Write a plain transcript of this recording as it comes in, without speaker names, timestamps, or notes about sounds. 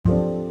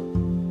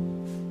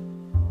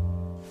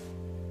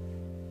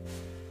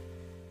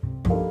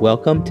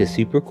Welcome to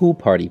Super Cool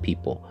Party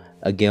People,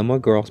 a Gilmore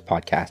Girls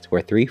podcast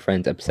where three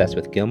friends obsessed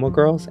with Gilmore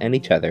Girls and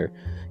each other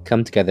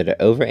come together to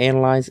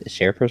overanalyze,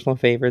 share personal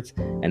favorites,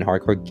 and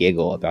hardcore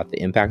giggle about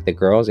the impact the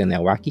girls and their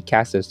wacky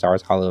cast of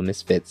Stars Hollow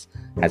misfits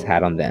has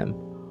had on them,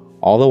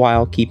 all the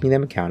while keeping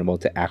them accountable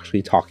to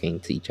actually talking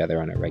to each other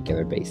on a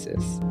regular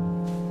basis.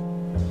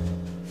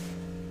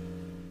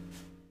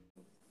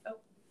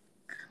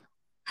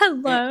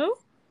 Hello.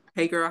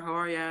 Hey girl, how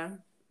are ya?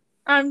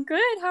 I'm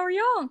good. How are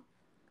y'all?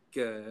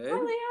 Good. Hi,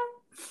 Leah.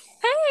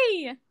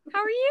 Hey, how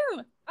are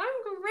you?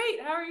 I'm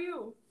great. How are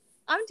you?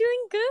 I'm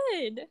doing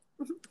good.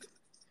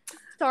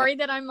 Sorry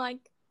that I'm like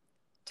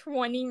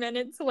 20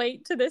 minutes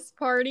late to this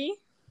party.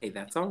 Hey,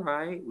 that's all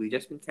right. We've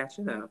just been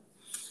catching up.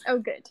 Oh,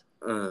 good.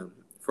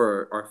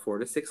 For our 4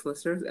 to 6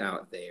 listeners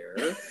out there,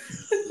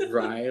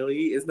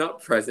 Riley is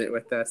not present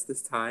with us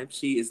this time.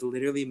 She is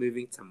literally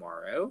moving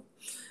tomorrow.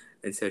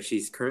 And so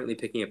she's currently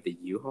picking up the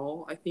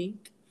U-Haul, I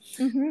think.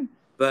 Mm-hmm.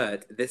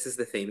 But this is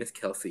the famous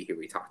Kelsey who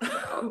we talked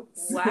about.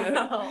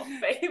 Wow,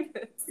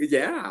 famous.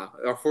 Yeah,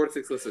 our 4 to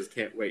 6 listeners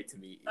can't wait to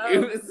meet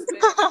you.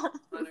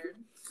 Honored.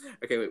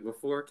 Okay, wait,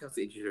 before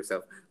Kelsey introduces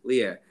herself,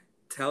 Leah,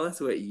 tell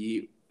us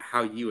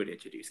how you would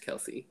introduce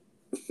Kelsey.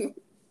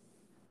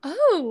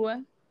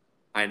 Oh,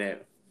 I know.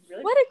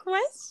 Really? what a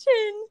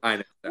question. I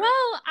know.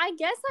 Well, I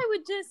guess I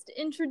would just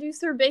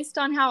introduce her based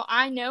on how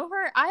I know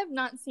her. I have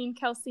not seen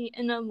Kelsey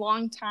in a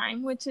long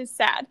time, which is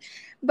sad.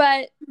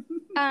 But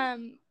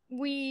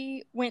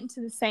we went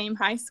to the same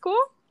high school.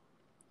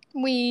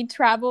 We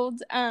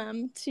traveled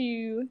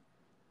to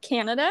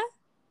Canada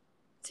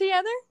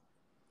together.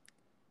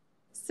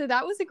 So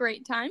that was a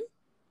great time.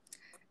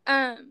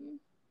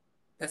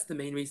 That's the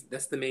main reason.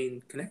 That's the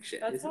main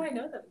connection. That's how I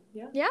know them.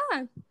 Yeah. Yeah.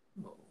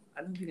 Oh,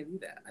 I don't think I knew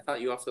that. I thought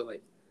you also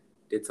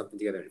did something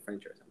together in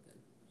French or something.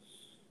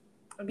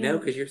 I mean, No,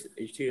 because you're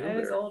 2 years older.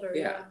 I was older.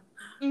 Yeah.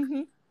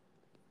 Mm-hmm.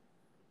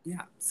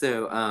 Yeah.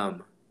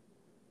 So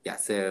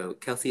So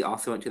Kelsey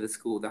also went to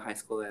the high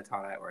school that I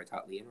taught at, where I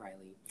taught Lee and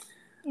Riley.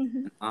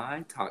 Mm-hmm.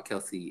 I taught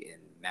Kelsey in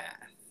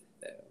math,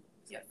 though.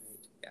 Yes.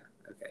 Yeah.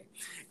 Okay.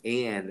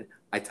 And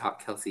I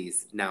taught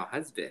Kelsey's now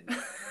husband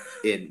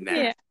in math.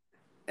 Yeah.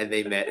 And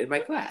they met in my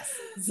class.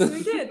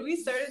 We did. We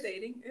started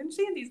dating in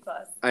Shandy's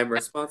class. I'm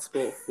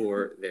responsible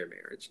for their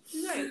marriage.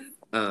 Nice.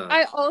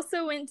 I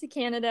also went to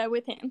Canada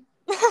with him.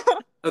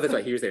 Oh, that's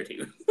right. He was there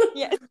too.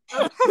 Yes.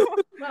 Wow,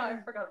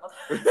 I forgot about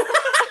that.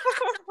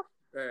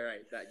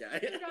 Right, that guy. I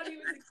forgot he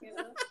was in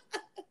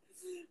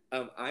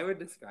Canada. I would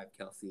describe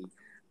Kelsey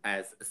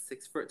as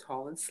 6 foot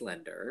tall and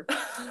slender,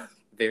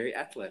 very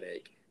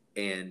athletic,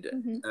 and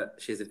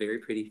she has a very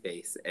pretty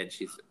face, and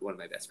she's one of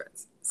my best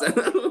friends. So.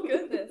 Oh,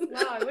 goodness.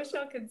 Wow, I wish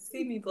y'all could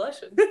see me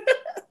blushing.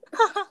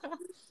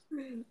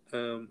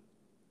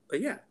 But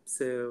yeah,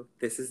 so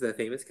this is the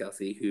famous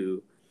Kelsey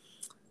who,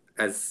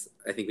 as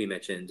I think we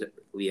mentioned,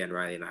 Leah and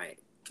Riley and I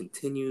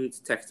continue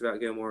to text about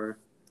Gilmore.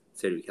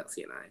 So do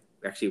Kelsey and I.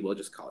 Actually, we'll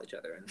just call each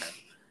other and have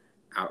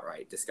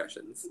outright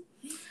discussions.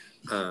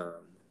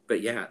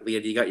 But yeah,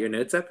 Leah, do you got your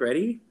notes up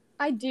ready?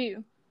 I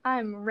do.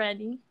 I'm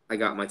ready. I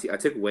got my I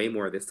took way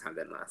more this time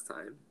than last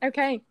time.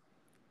 Okay.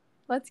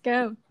 Let's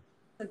go.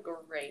 It's a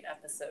great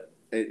episode.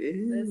 It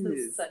is. This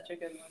is such a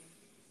good one.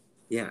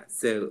 Yeah.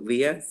 So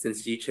Leah,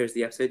 since you chose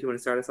the episode, do you want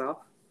to start us off?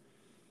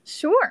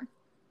 Sure.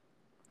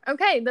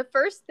 Okay, the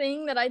first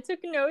thing that I took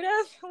note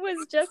of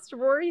was just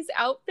Rory's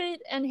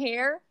outfit and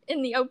hair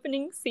in the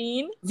opening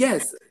scene.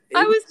 Yes.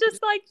 I was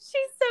just like,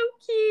 she's so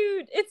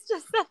cute. It's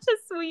just such a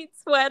sweet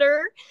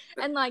sweater.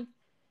 And I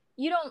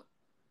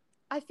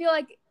feel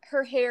like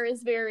her hair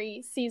is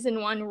very season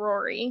 1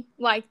 Rory,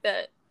 like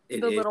the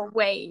little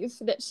wave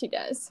that she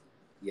does.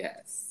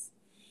 Yes.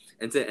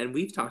 And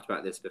we've talked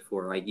about this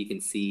before. Like, you can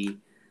see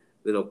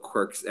little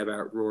quirks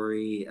about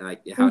Rory,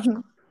 like how she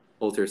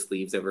holds her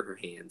sleeves over her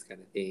hands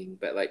kind of thing.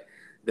 But like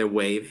the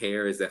wave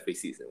hair is definitely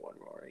season 1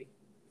 Rory.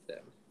 So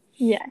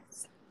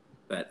yes.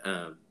 But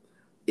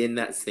in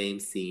that same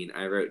scene,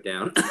 I wrote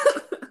down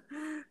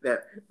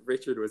that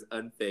Richard was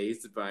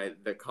unfazed by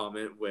the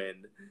comment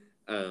when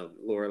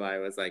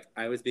Lorelai was like,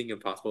 "I was being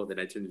impossible," then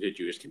I turned into a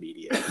Jewish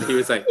comedian. And he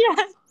was like,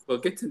 yes. "Well,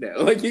 good to know."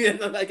 Like, he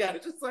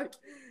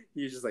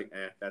was just like,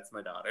 that's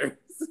my daughter.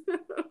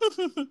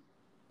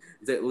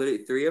 So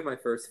literally 3 of my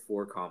first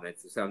 4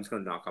 comments, so I'm just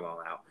gonna knock them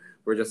all out,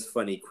 were just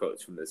funny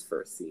quotes from those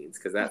first scenes,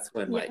 because that's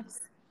when like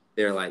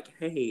they're like,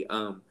 "Hey,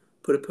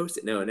 put a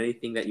post-it note on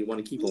anything that you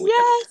want to keep on."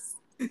 Yes.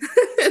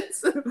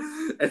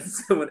 and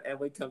so when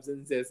Emily comes in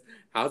and says,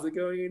 "How's it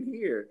going in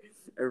here?"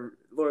 and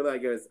Lorelai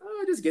goes,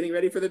 "Oh, just getting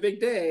ready for the big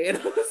day," and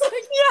I was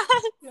like,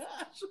 yes.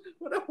 "Gosh,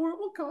 what a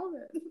horrible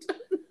comment."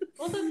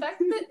 Well, the fact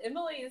that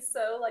Emily is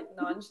so like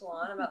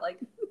nonchalant about like,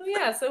 "Oh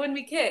yeah, so when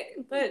we kick,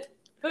 put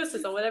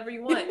post-its on whatever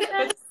you want."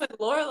 But when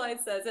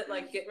Lorelai says it,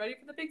 like, "Get ready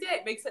for the big day,"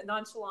 it makes it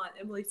nonchalant.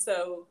 Emily's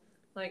so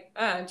like,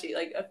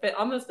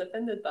 almost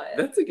offended by it.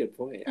 That's a good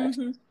point.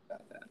 Actually,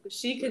 about that.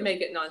 She can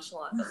make it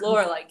nonchalant, but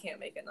Lorelai can't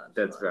make it nonchalant.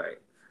 That's right.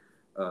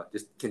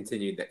 Just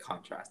continued that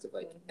contrast of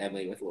like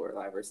Emily with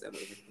Lorelai versus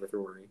Emily with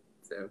Rory.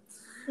 So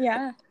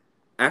yeah.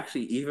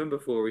 Actually, even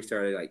before we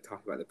started like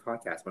talking about the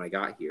podcast, when I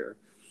got here,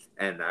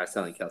 And I was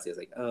telling Kelsey, I was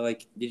like, oh,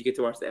 like, did you get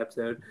to watch the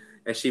episode?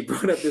 And she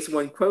brought up this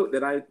one quote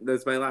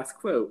that's my last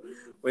quote,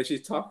 when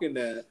she's talking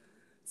to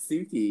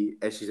Suki,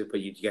 and she said, but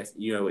you guys,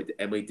 you know what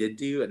Emily did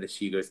do? And then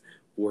she goes,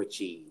 wore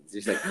jeans.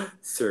 She's like,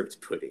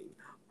 served pudding.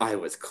 I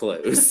was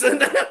close. I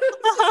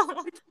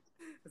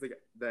was like,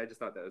 I just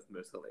thought that was the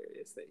most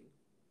hilarious thing.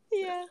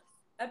 Yeah.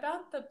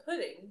 About the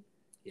pudding.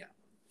 Yeah.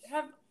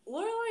 Have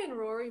Lorelai and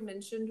Rory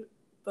mentioned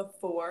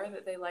before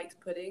that they liked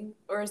pudding?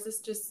 Or is this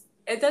just,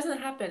 it doesn't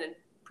happen in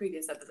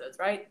previous episodes,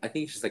 right? I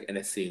think it's just like an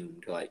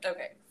assumed, like,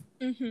 okay.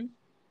 Mm-hmm.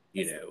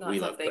 You know, not we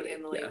love something pudding.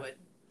 Emily would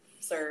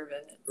serve,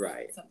 and it's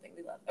right. something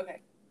we love.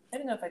 Okay. I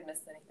didn't know if I'd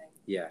missed anything.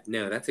 Yeah,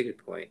 no, that's a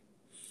good point.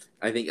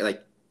 I think,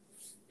 like,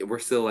 we're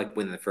still, like,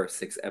 within the first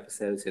 6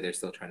 episodes, so they're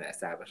still trying to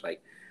establish,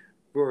 like,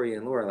 Rory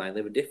and Lorelai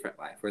live a different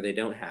life where they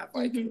don't have,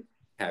 like,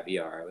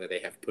 caviar, where they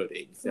have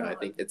pudding. So I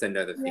think it's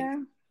another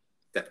thing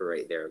to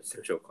separate their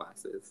social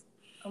classes.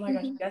 Oh my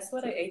gosh, guess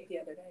what I ate the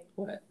other day?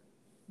 What?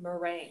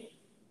 Meringue.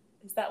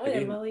 Is that what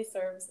Emily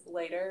serves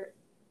later?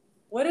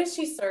 What does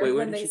she serve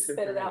when they spit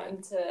it out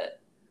into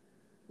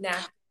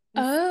napkins?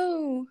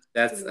 Oh.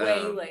 That's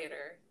way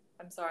later.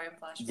 I'm sorry, I'm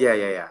flashing.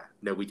 Yeah.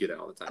 No, we do that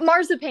all the time.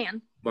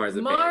 Marzipan.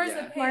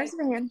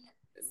 Marzipan.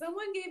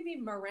 Someone gave me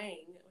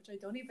meringue, which I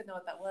don't even know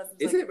what that was.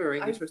 Isn't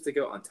meringue supposed to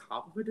go on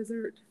top of a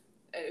dessert?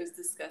 It was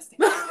disgusting.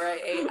 Whenever I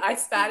ate, I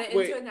spat it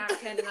into a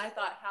napkin, and I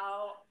thought,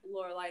 how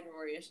Lorelai and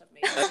Rory-ish of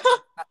me.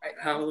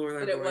 How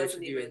Lorelai and Rory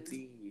should you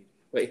indeed.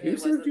 Wait, who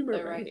served you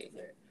meringue?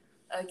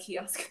 A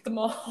kiosk at the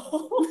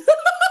mall.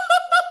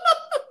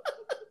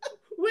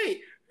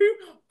 Wait, who?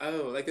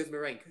 Oh, like those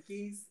meringue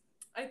cookies?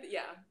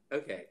 Yeah.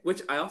 Okay,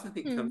 which I also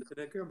think comes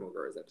in a Gilmore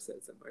Girls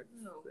episode somewhere.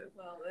 Oh, so.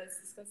 Well, that's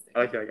disgusting.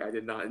 Okay, I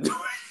did not enjoy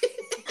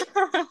it.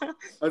 I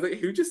was like,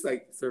 who just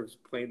like serves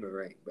plain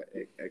meringue? But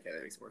okay,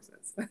 that makes more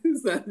sense.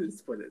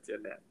 Just put it to a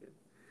napkin.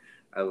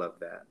 I love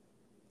that.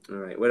 All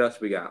right, what else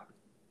we got?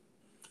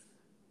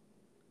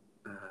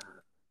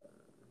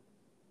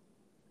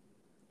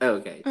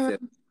 Okay, so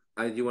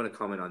I do want to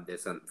comment on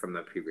this from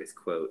the previous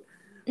quote.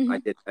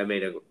 I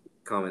made a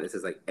comment that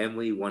says like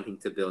Emily wanting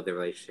to build the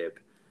relationship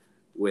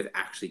with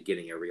actually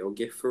getting a real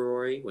gift for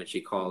Rory when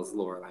she calls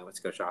Lorelai wants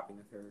to go shopping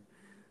with her.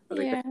 I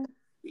was like, that's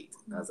sweet.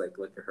 I was like,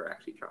 look at her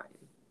actually trying.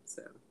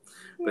 So,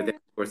 but then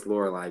of course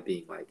Lorelai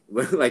being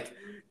like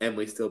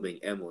Emily still being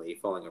Emily,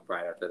 falling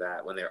apart after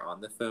that when they're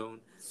on the phone,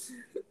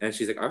 and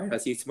she's like, all right, I'll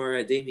see you tomorrow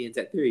at Damien's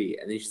at 3,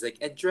 and then she's like,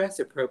 and dress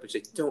appropriate.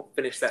 She's like, don't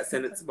finish that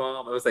sentence,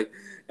 Mom. I was like,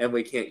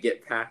 Emily can't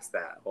get past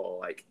that whole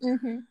like.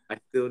 I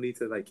still need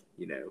to like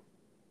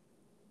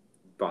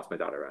boss my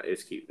daughter around. It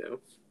was cute though.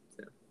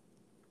 So.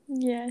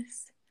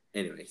 Yes.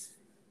 Anyways,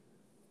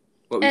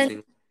 what were you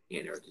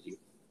saying? Or did you?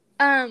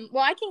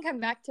 Well, I can come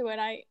back to what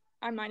I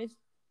might have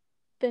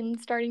been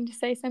starting to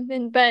say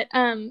something, but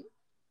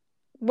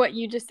what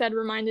you just said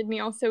reminded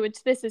me also,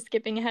 which this is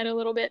skipping ahead a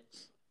little bit.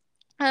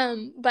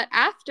 But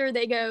after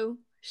they go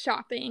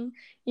shopping,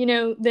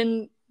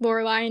 then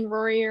Lorelai and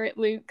Rory are at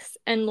Luke's,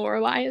 and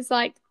Lorelai is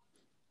like,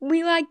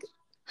 we like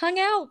hung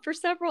out for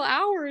several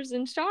hours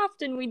and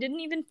shopped and we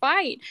didn't even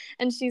fight,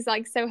 and she's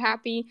like so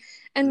happy,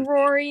 and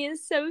Rory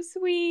is so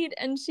sweet,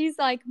 and she's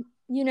like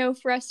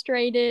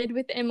frustrated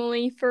with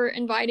Emily for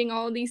inviting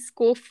all these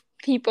school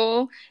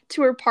people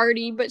to her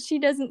party, but she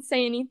doesn't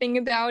say anything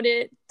about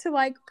it to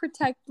like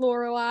protect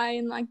Lorelai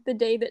and like the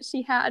day that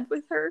she had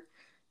with her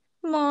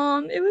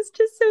mom. It was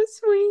just so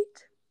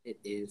sweet. It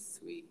is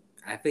sweet.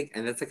 I think,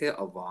 and that's like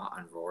a lot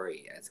on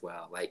Rory as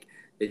well. Like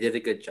they did a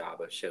good job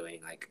of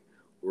showing like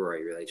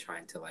Rory really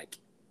trying to like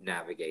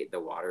navigate the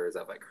waters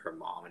of like her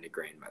mom and her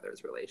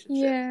grandmother's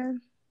relationship. Yeah.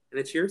 And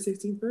it's your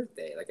 16th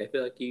birthday. Like I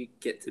feel like you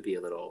get to be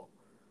a little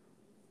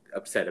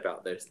upset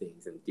about those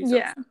things and do something.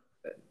 Yeah.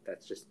 But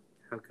that's just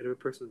how good of a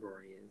person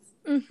Rory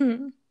is.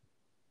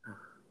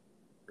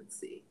 Let's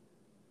see.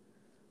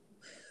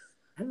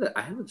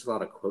 I have a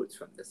lot of quotes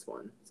from this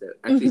one. So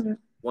actually,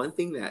 one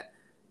thing that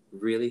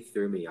really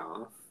threw me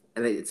off,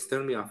 and it's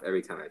thrown me off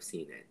every time I've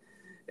seen it,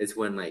 is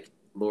when like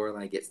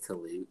Lorelai gets to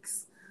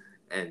Luke's,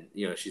 and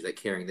she's like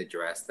carrying the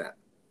dress that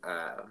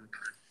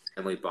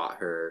Emily bought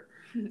her,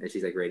 and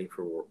she's like waiting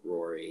for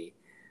Rory,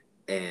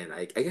 and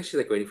I guess she's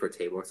like waiting for a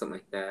table or something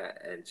like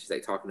that, and she's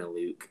like talking to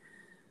Luke,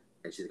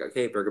 and she's like,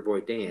 okay, Burger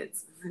Boy,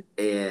 dance,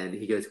 and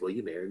he goes, will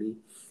you marry me?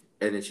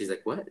 And then she's like,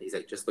 what? He's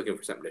like, just looking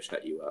for something to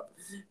shut you up.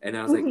 And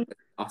I was like,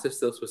 also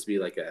still supposed to be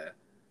like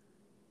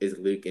is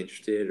Luke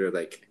interested, or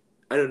like,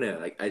 I don't know.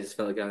 Like, I just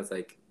felt like I was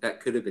like,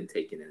 that could have been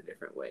taken in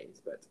different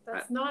ways, but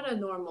that's not a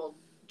normal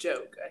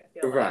joke, I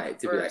feel like. Right,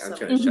 to be like, I'm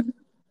trying to shut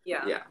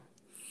Yeah.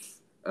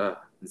 Yeah.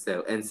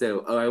 And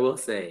so, I will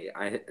say,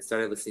 I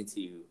started listening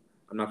to,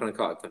 I'm not going to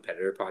call it a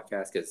competitor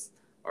podcast because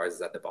ours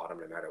is at the bottom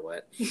no matter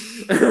what.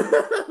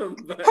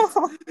 But,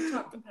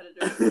 top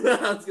competitors.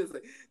 I was going to say,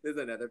 there's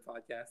another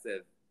podcast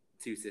of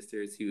 2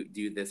 sisters who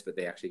do this, but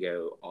they actually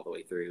go all the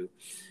way through.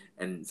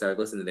 And so I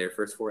listened to their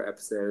first 4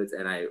 episodes,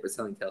 and I was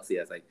telling Kelsey,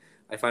 I was like,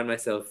 I find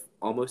myself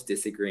almost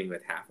disagreeing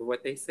with half of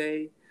what they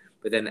say,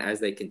 but then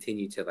as they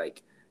continue to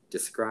like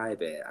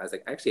describe it, I was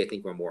like, actually, I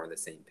think we're more on the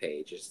same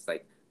page. It's just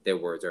like their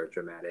words are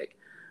dramatic.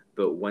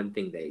 But one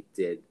thing they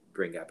did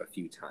bring up a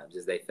few times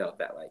is they felt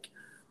that like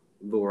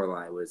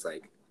Lorelai was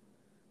like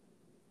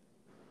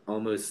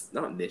almost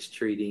not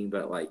mistreating,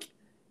 but like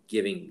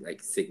giving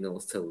like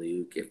signals to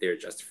Luke if they're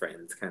just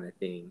friends kind of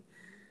thing.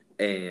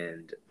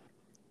 And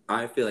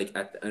I feel like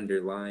at the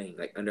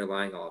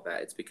underlying all of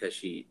that, it's because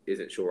she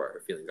isn't sure what her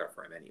feelings are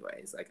for him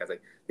anyways. Like I was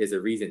like, there's a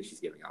reason she's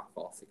giving off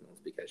false signals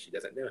because she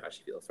doesn't know how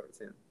she feels towards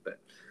him. But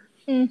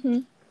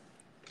yeah,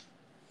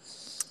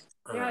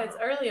 it's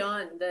early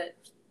on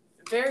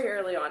very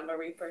early on where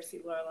we first see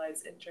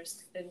Lorelai's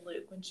interest in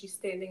Luke when she's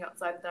standing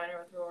outside the diner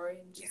with Rory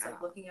and she's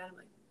like looking at him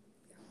like,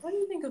 what do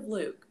you think of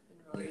Luke? And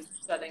Rory's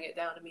shutting it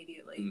down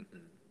immediately.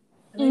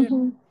 I think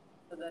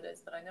what that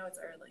is, but I know it's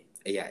early.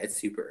 Yeah, it's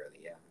super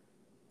early, yeah.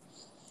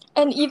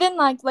 And even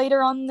like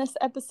later on in this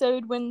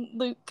episode when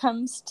Luke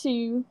comes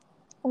to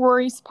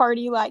Rory's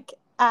party like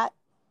at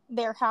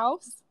their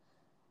house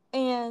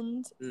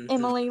and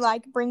Emily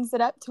like brings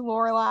it up to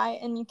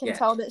Lorelai and you can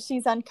tell that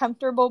she's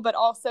uncomfortable but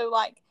also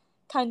like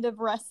kind of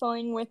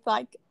wrestling with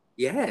like,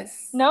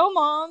 yes, no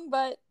mom,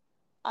 but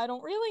I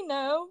don't really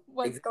know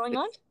what's going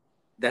on.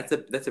 That's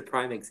a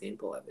prime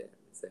example of it.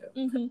 So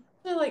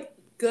so like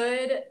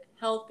good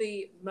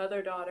healthy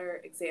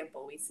mother-daughter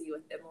example we see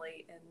with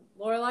Emily and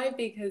Lorelai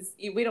because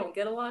we don't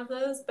get a lot of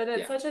those, but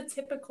it's such a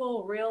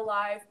typical real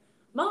life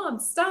mom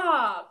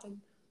stop and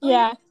you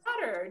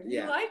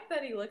like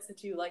that he looks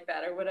at you like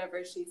that or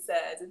whatever she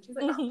says and she's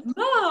like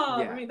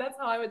Mom. I mean that's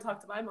how I would talk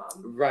to my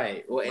mom,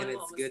 right? Well, and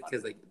it's good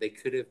because like they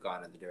could have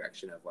gone in the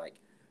direction of like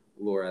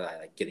Lorelai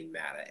like getting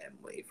mad at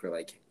Emily for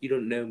like you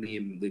don't know me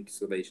and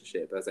Luke's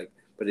relationship. I was like,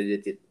 but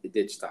it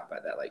did stop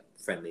at that like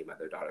friendly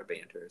mother-daughter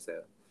banter,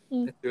 so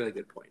that's a really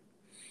good point.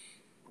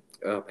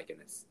 Oh my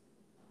goodness.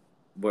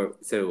 Well,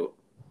 so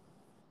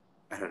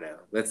I don't know.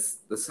 Let's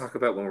talk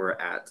about when we're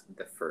at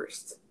the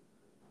first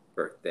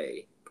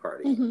birthday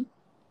party,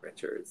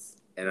 Richards.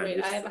 And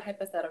wait, I have a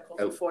hypothetical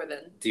before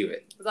then. Do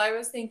it. Because I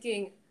was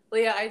thinking,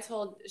 Leah, I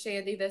told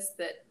Shandy this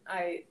that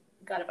I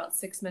got about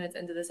 6 minutes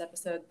into this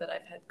episode that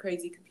I've had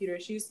crazy computer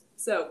issues.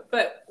 So,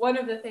 but one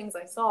of the things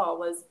I saw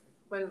was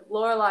when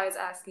Lorelai is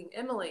asking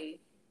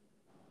Emily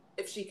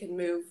if she can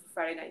move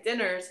Friday night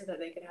dinner so that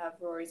they could have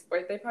Rory's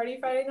birthday party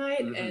Friday night,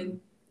 and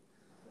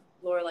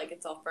Lorelai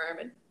gets all firm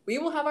and we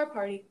will have our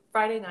party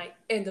Friday night,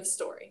 end of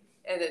story.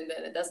 And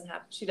then it doesn't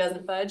happen. She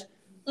doesn't budge.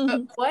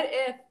 But what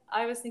if,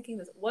 I was thinking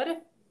this, what if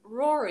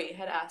Rory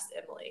had asked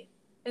Emily,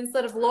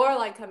 instead of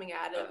Lorelai coming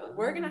at it,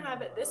 we're going to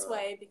have it this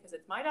way because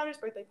it's my daughter's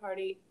birthday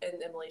party, and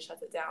Emily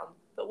shuts it down.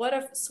 But what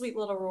if sweet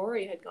little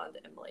Rory had gone to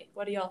Emily?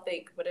 What do y'all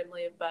think? Would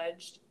Emily have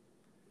budged?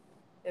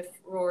 If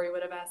Rory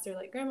would have asked her,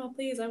 like, Grandma,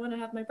 please, I want to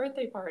have my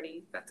birthday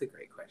party. That's a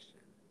great question.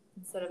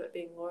 Instead of it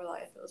being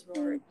Lorelai, if it was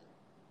Rory.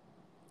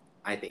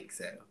 I think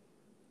so.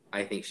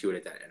 I think she would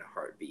have done it in a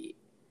heartbeat.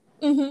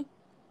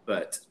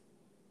 But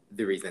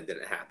the reason it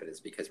didn't happen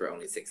is because we're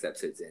only 6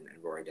 episodes in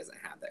and Rory doesn't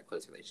have that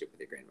close relationship with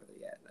her grandmother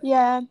yet.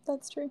 Yeah,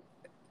 that's true.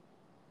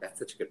 That's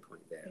such a good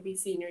point there. Maybe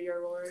senior year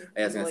Rory.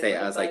 I was going to say,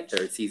 I was like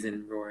 3rd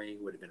season Rory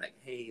would have been like,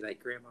 hey,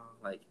 like, Grandma,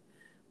 like,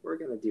 we're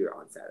going to do it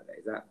on Saturday.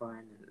 Is that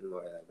fine? And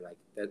Laura would be like,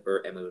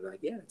 or Emily would be like,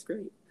 yeah, it's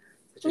great.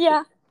 Such a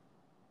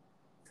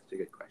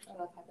good question. I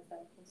love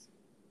hypotheticals.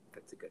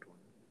 That's a good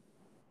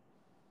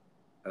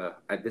one.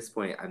 At this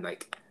point, I'm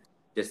like,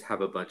 just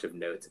have a bunch of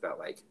notes about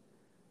like,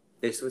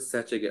 this was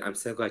such a good, I'm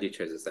so glad you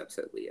chose this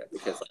episode, Leah,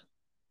 because like,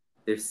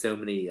 there's so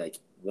many like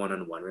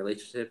one-on-one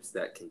relationships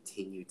that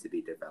continue to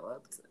be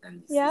developed.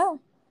 And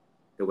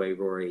the way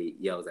Rory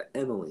yells at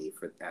Emily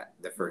at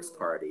the first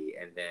party,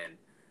 and then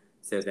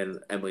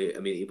Emily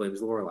immediately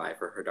blames Lorelai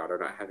for her daughter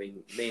not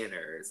having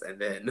manners, and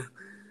then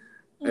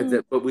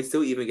but we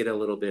still even get a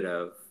little bit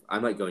of,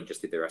 I'm like going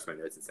just through the rest of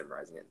my notes and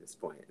summarizing it at this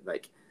point,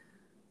 like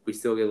we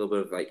still get a little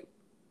bit of like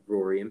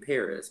Rory in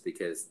Paris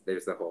because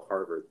there's the whole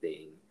Harvard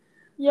thing.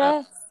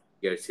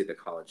 Goes to the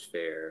college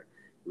fair.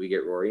 We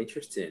get Rory and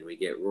Tristan. We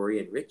get Rory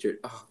and Richard.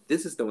 Oh,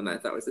 this is the one that I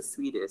thought was the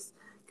sweetest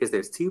because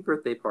there's 2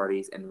 birthday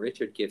parties and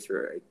Richard gives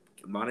her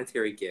a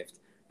monetary gift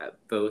at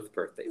both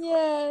birthday parties.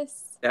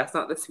 Yes. That's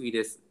not the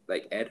sweetest,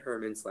 like Ed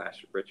Herman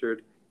 /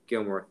 Richard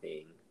Gilmore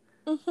thing.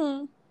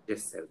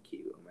 Just so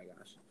cute. Oh my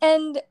gosh.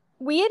 And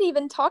we had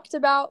even talked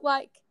about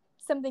like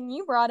something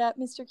you brought up,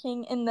 Mr.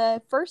 King, in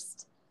the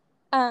first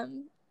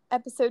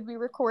episode we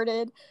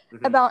recorded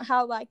about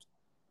how like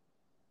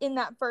in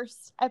that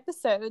first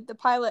episode, the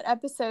pilot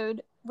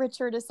episode,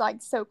 Richard is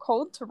like so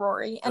cold to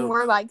Rory, and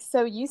we're like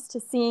so used to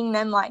seeing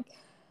them like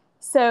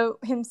so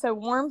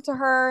warm to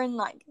her and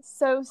like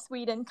so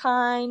sweet and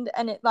kind,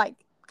 and it like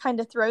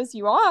kind of throws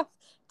you off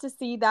to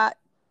see that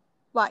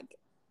like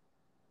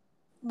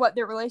what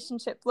their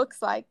relationship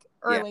looks like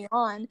early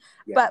on.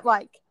 But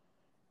like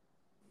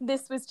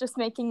this was just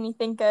making me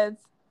think of,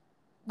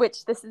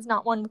 which this is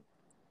not one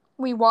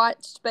we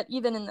watched, but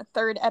even in the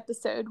 3rd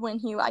episode when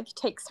he like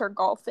takes her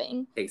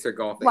golfing, like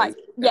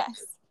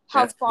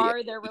how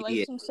far their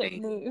relationship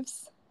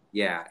moves.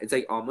 It's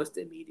like almost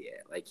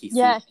immediate. Like he's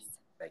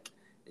like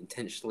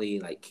intentionally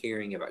like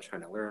caring about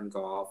trying to learn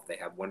golf. They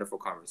have wonderful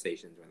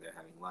conversations when they're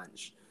having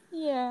lunch.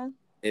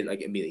 it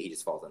like immediately he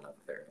just falls in love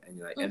with her, and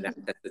you're like, and that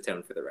sets the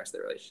tone for the rest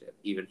of the relationship,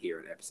 even here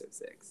in episode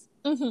 6.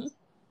 Mm-hmm.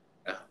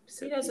 Oh,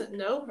 so he doesn't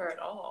know her at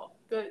all,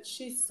 but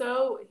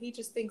he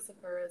just thinks of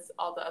her as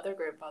all the other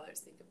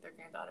grandfathers think of their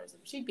granddaughters,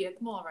 and she'd be at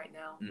the mall right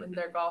now when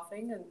they're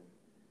golfing, and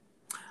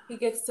he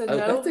gets to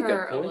know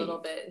her a little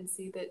bit and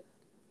see that,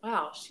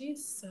 wow,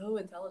 she's so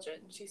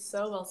intelligent and she's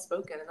so well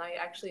spoken, and I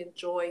actually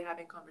enjoy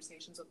having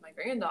conversations with my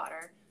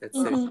granddaughter. That's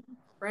so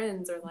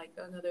friends are like,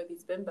 oh no, they're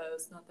these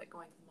bimbos. Not that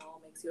going to the mall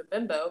makes you a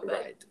bimbo, but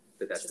right.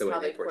 But that's just the way how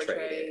they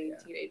portray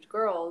teenage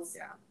girls.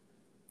 Yeah,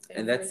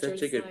 and that's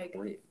Richard's such a good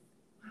point.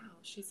 Wow,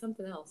 she's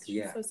something else.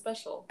 She's so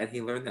special. And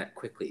he learned that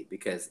quickly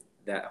because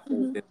that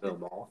whole bimbo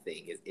mall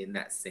thing is in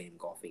that same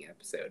golfing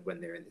episode when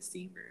they're in the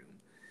steam room,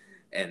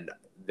 and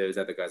those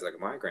other guys are like,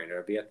 my granddaughter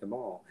will be at the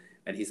mall,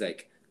 and he's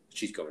like,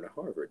 she's going to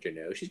Harvard, you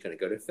know, she's going to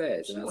go to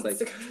Feds. And I was like,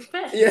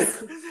 yeah.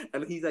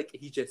 And he's like,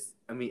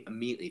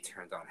 immediately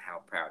turns on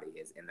how proud he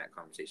is in that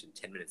conversation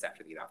 10 minutes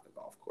after they get off the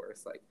golf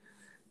course. Like,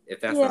 if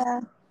that's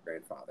not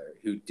grandfather,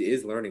 who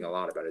is learning a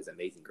lot about his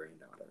amazing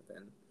granddaughter,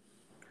 then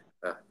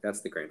that's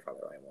the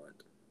grandfather I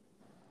want.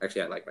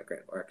 Actually, I like my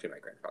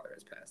grandfather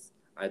has passed.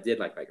 I did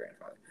like my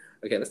grandfather.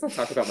 Okay, let's not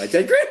talk about my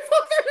dead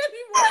grandfather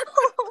anymore.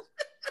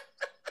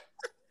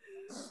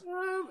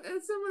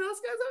 And someone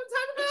else got something to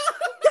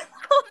talk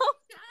about.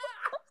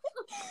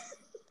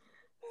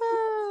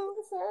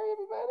 Sorry,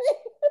 everybody.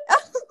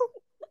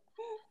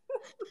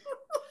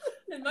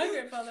 And my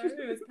grandfather,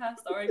 who has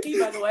passed R.I.P.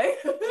 by the way.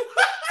 Maybe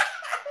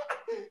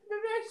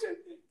I should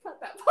cut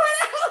that part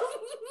out.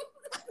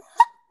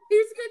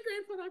 He's a good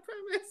grandfather, I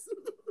promise.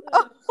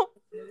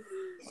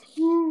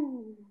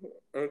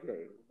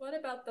 Okay. What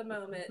about the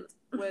moment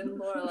when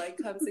Lorelai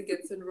comes and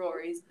gets in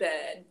Rory's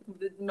bed?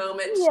 The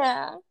moment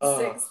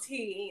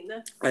 16.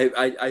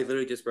 I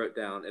literally just wrote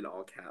down in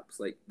all caps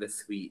like the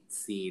sweet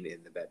scene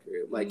in the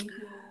bedroom. Like,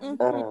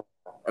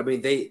 I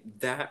mean,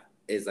 that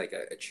is like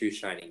a true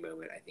shining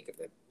moment, I think, of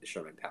the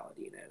Sherman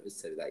Palladino.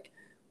 So like,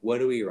 what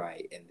do we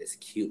write in this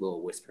cute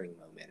little whispering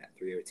moment at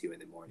 3:02 in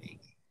the morning?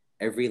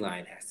 Every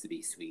line has to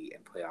be sweet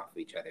and play off of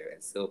each other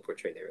and still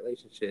portray their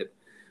relationship,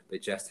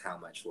 but just how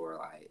much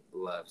Lorelai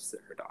loves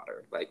her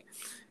daughter. Like,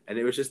 and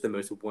it was just the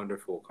most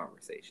wonderful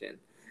conversation.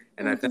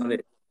 And I found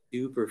it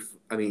super,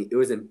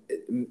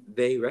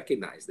 they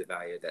recognized the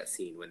value of that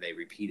scene when they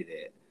repeated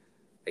it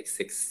like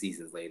 6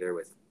 seasons later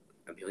with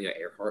Amelia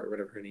Earhart, or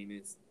whatever her name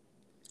is.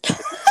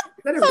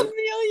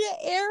 Amelia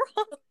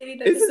Earhart. The lady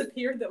that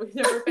disappeared that we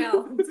never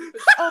found.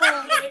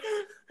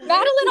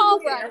 Madeline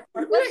Albright.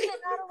 Wasn't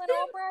it Madeline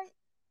Albright?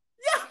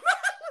 Yeah.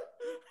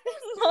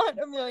 Not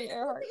Amelia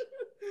Earhart.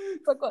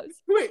 So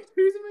close. Wait,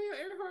 who's Amelia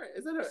Earhart?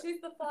 Is that her?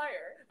 She's the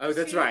flyer. Oh,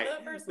 that's right.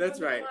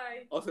 That's right.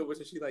 Fly. Also,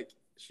 wasn't she like?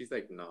 She's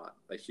like not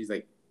like she's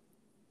like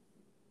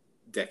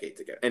decades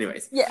ago.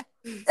 Anyways. Yeah.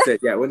 So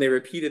yeah, when they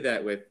repeated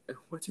that with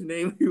what's her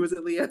name? Who was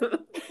it, Leah?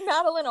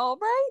 Madeline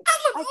Albright.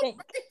 I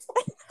think.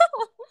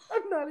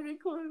 I'm not even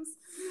close.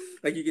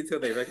 Like you can tell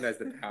they recognize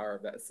the power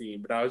of that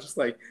scene, but I was just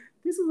like,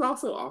 this is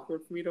also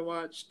awkward for me to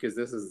watch because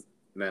this is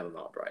Madeline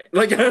Albright.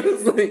 Like I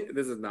was like,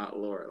 this is not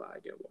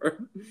Lorelai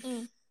Gilmore.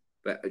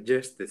 But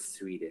just the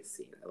sweetest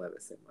scene. I love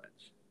it so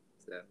much.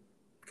 So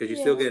because you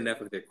still get enough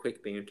of their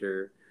quick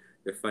banter,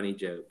 their funny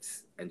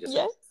jokes, and just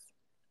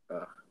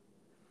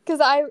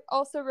because I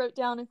also wrote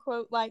down a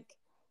quote like,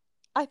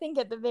 I think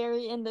at the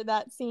very end of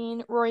that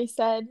scene, Rory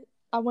said,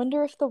 I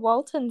wonder if the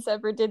Waltons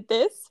ever did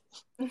this.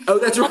 Oh,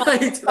 that's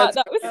right. I thought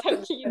that was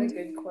so cute. That's a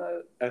good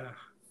quote.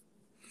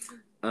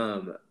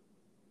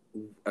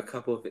 A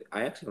couple of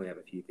I actually only have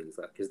a few things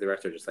left because the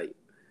rest are just like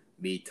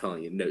me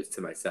telling you notes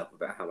to myself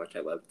about how much I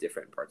love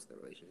different parts of the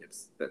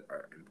relationships that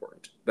are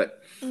important.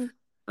 But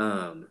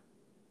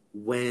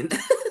when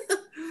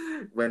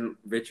when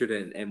Richard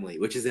and Emily,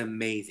 which is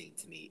amazing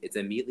to me, it's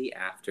immediately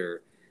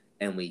after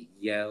Emily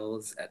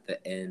yells at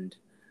the end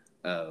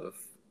of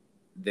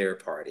their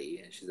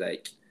party, and she's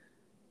like,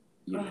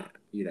 you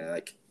know,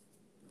 like.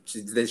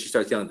 Then she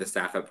starts yelling at the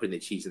staff about putting the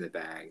cheese in the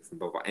bags and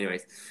blah, blah, blah.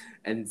 Anyways,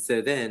 and so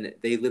then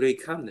they literally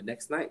come the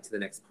next night to the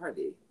next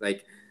party.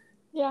 Like,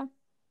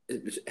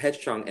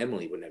 headstrong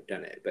Emily wouldn't have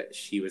done it, but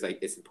she was like,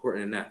 it's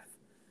important enough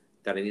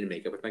that I need to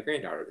make up with my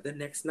granddaughter the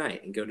next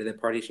night and go to the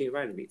party she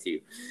invited me to.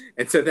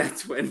 And so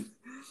that's when,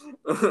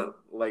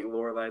 like,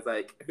 Lorelai's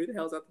like, who the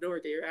hell's out the door?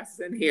 Get your asses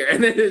in here.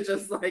 And then it's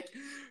just like,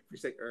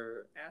 she's like,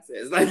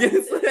 asses. Like,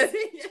 it's like,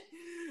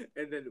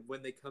 and then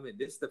when they come in,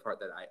 this is the part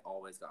that I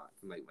always got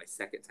from like my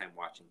second time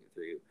watching it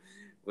through.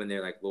 When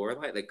they're like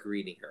Lorelai, like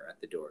greeting her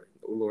at the door.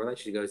 Lorelai,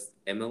 she goes,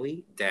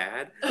 Emily,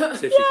 Dad. So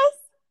she,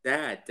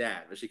 Dad,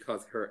 but she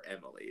calls her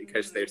Emily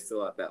because they're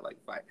still at that like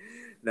fight.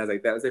 And I was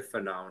like, that was a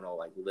phenomenal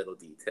like little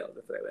detail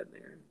to throw in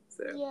there.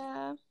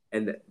 So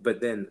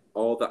but then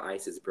all the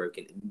ice is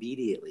broken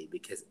immediately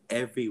because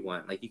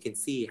everyone, like you can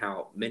see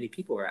how many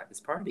people are at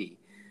this party.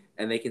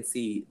 And they can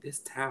see this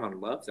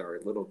town loves our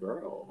little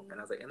girl. And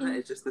I was like, and that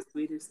is just the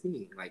sweetest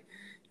thing. Like,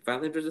 if I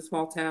lived in a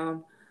small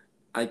town,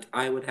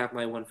 I would have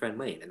my one friend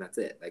Lane, and that's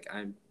it. Like,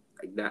 I'm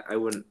like that. I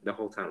wouldn't. The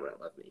whole town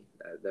wouldn't love me.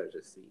 That was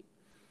just sweet.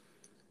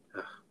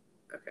 Oh,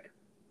 okay.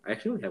 I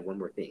actually only have one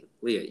more thing.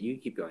 Leah, you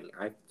keep going.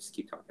 I just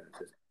keep talking.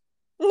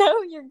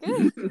 No, you're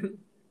good.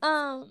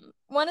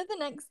 One of the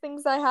next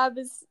things I have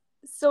is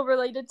still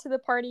related to the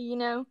party, you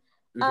know.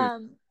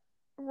 Mm-hmm.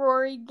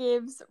 Rory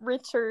gives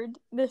Richard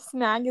this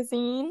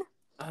magazine,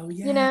 Oh,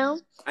 yeah. you know,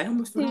 I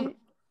almost forgot.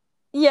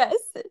 yes,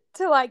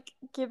 to like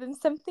give him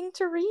something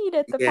to read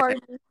at the Yeah. party.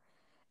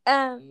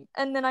 And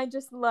then I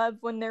just love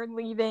when they're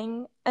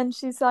leaving and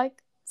she's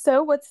like,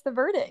 "So what's the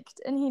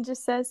verdict?" And he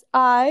just says,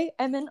 "I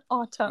am an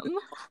autumn."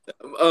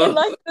 In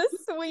like the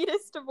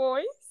sweetest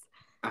voice.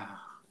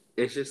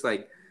 It's just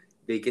like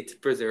they get to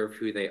preserve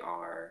who they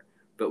are,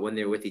 but when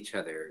they're with each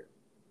other,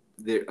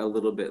 they're a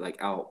little bit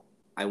like, "Oh,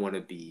 I want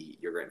to be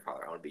your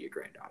grandfather. I want to be your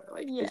granddaughter."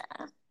 Like,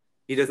 yeah.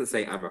 He doesn't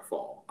say, "I'm a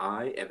fall.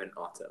 I am an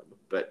autumn."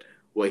 But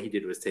what he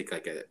did was take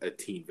like a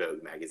Teen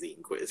Vogue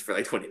magazine quiz for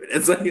like 20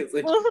 minutes. Like, it's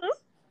like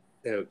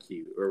so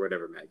cute, or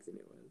whatever magazine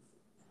it was.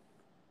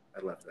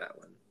 I loved that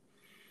one.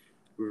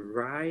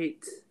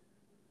 Right.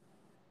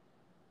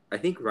 I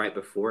think right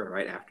before,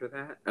 right after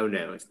that. Oh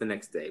no, it's the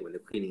next day when they're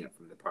cleaning up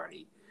from the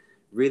party.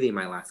 Really,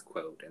 my last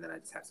quote, and then I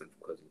just have some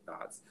closing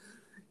thoughts,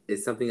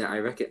 is something that I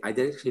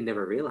actually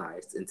never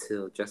realized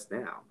until just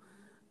now.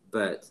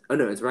 But oh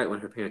no, it's right when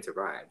her parents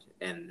arrived,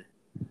 and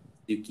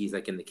Yuki's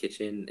like in the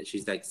kitchen, and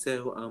she's like,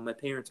 "So, my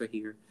parents are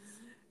here,"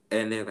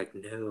 and they're like,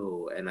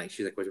 "No," and like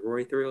she's like, "Was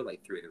Rory through?"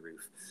 Like through the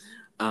roof.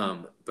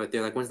 But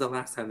they're like, "When's the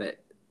last time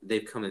that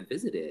they've come and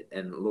visited?"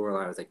 And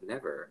Lorelai was like,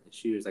 "Never," and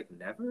she was like,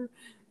 "Never."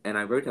 And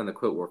I wrote down the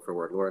quote word for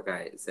word.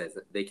 Lorelai says,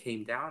 "They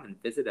came down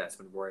and visited us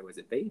when Rory was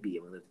a baby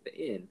and we lived at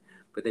the inn,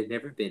 but they've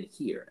never been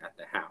here at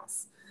the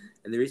house."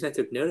 And the reason I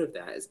took note of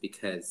that is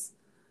because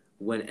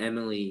when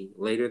Emily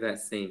later that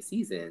same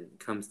season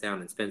comes down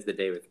and spends the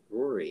day with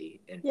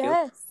Rory and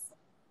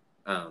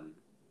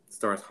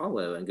Stars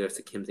Hollow and goes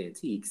to Kim's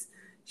Antiques,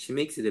 she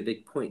makes it a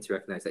big point to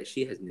recognize that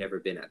she has never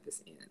been at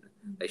this inn.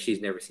 Like she's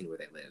never seen where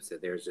they live. So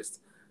there's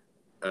just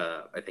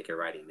I think a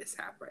writing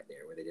mishap right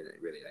there where they didn't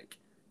really like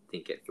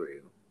think it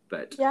through.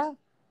 But yeah.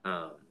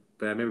 But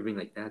I remember being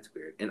like, that's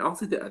weird. And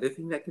also the other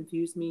thing that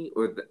confused me,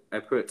 I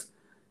put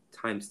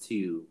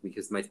 ×2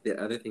 because the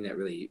other thing that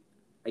really,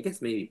 I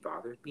guess maybe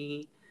bothered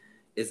me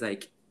is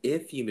like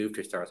if you move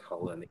to Stars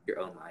Hollow and make your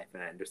own life,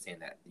 and I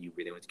understand that you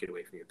really want to get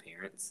away from your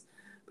parents,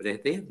 but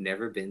if they have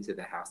never been to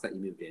the house that you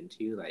moved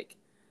into, like,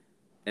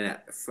 and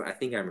I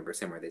think I remember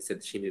somewhere they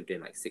said she moved in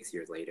like 6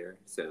 years later,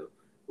 so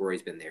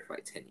Rory's been there for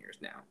like 10 years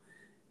now.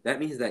 That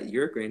means that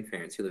your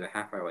grandparents who live a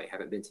half hour away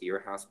haven't been to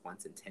your house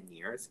once in 10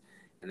 years,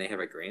 and they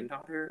have a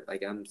granddaughter.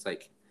 Like, I'm just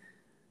like,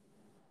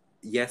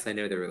 yes, I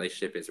know the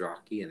relationship is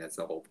rocky, and that's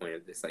the whole point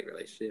of this like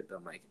relationship. But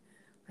I'm like,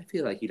 I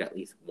feel like you'd at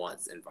least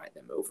once invite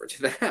them over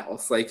to the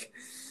house, like,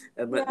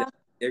 and let them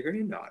be their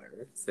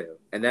granddaughter. So,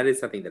 and that is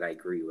something that I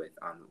agree with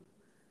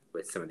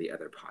some of the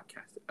other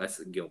us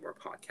Gilmore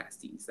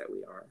podcasties that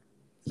we are.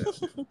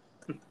 So.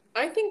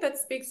 I think that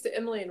speaks to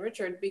Emily and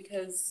Richard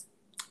because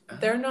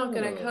they're not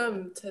going to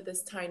come to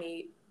this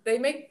tiny. They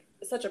make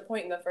such a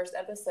point in the first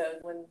episode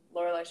when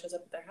Lorelai shows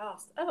up at their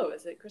house. Oh,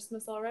 is it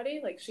Christmas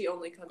already? Like she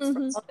only comes for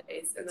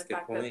holidays, and the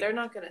fact that they're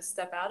not going to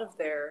step out of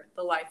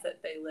the life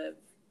that they live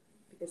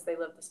because they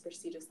live this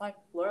prestigious life.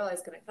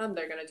 Lorelai's going to come.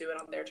 They're going to do it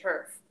on their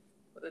turf.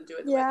 Do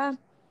it the way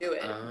they do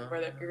it.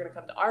 Where you're going to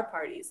come to our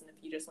parties, and if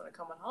you just want to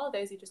come on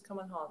holidays, you just come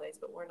on holidays.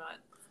 But we're not.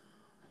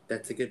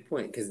 That's a good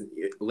point, because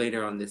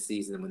later on this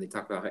season, when they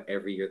talk about how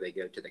every year they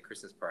go to the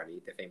Christmas party,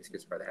 the famous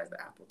Christmas party that has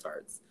the apple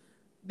tarts,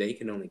 they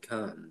can only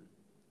come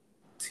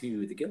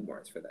to the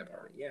Gilmores for that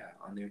party. Yeah,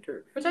 on their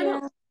turf. Which I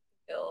don't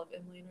ill of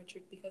Emily and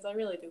Richard because I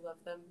really do love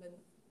them,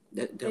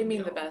 and they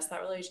mean the best. That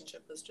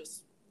relationship was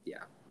just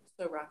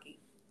so rocky.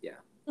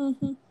 Yeah.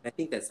 I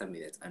think that's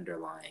something that's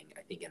underlying,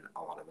 I think, in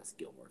a lot of us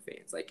Gilmore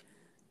fans. Like,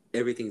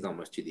 everything's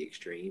almost to the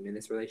extreme in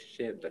this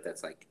relationship, but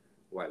that's like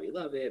why we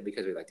love it,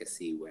 because we like to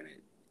see when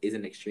it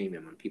isn't extreme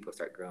and when people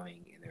start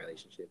growing in their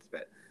relationships.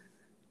 But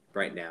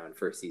right now in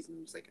first season,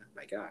 it's like, oh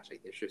my gosh,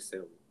 like there's just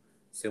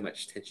so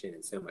much tension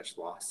and so much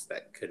loss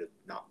that could have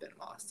not been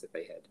lost if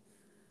they had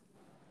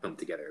come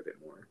together a bit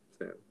more.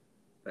 So,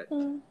 but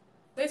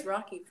it's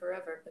rocky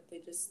forever, but they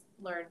just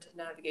learn to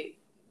navigate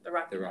the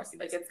rockiness.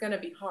 Like it's gonna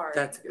be hard.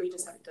 We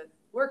just have to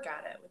work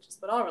at it, which is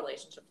what all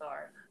relationships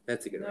are.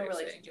 That's a good way of saying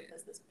it. No relationship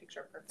has this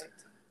picture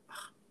perfect.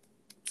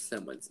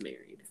 Someone's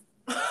married.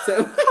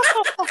 So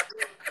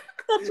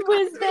such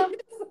wisdom.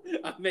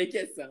 I'll make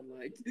it sound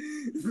like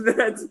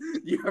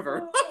that you have a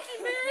rocky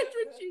marriage,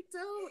 which you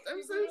don't.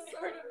 I'm so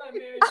sorry. I'm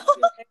so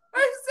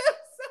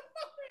sorry.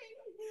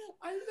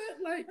 I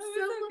meant like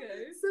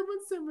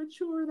someone's so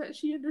mature that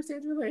she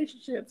understands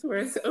relationships,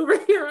 whereas over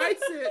here I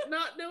sit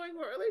not knowing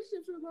what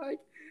relationships are like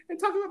and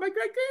talking about my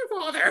great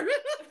grandfather.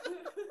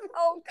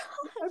 Oh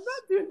gosh. I'm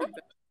not doing the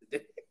best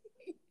today.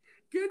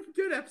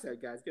 Good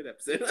episode, guys. Good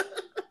episode.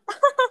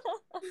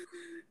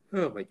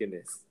 Oh my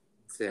goodness.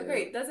 So,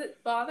 okay, does it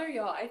bother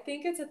y'all? I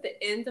think it's at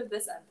the end of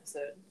this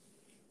episode.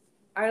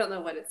 I don't know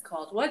what it's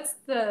called. What's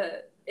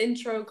the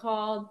intro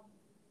called?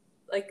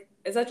 Like,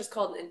 is that just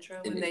called an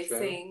intro when they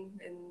sing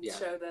and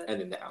show the...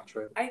 And then the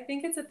outro. I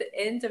think it's at the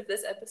end of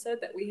this episode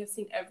that we have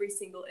seen every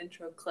single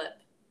intro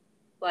clip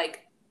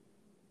like,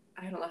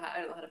 I don't know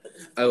how to put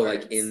this. Oh,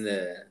 words. Like in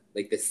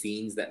the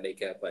scenes that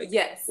make up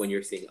yes, when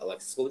you're seeing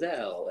Alexis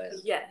Bledel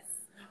and yes.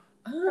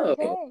 Oh,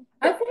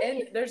 okay.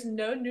 And there's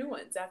no new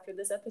ones after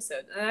this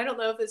episode, and I don't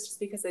know if it's just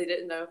because they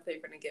didn't know if they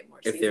were going to get more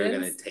seasons. If they were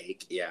going to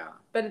take, yeah.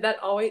 But that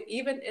always,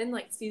 even in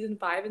like season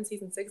 5 and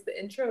season 6, the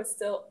intro is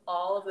still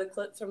all of the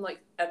clips from like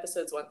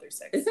episodes 1 through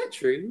 6. Is that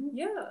true?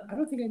 Yeah. I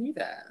don't think I knew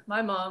that.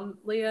 My mom,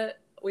 Leah,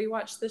 we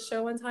watched this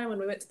show one time when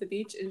we went to the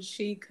beach, and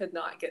she could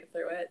not get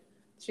through it.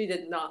 She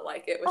did not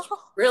like it, which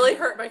really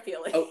hurt my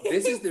feelings. Oh,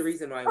 this is the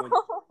reason why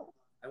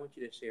I want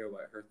you to share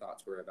what her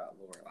thoughts were about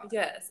Lorelai.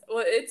 Yes.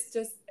 Well,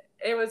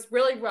 it was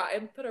really rough.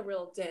 It put a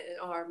real dent in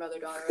our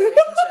mother-daughter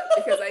relationship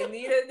because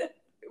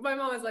my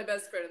mom is my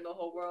best friend in the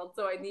whole world,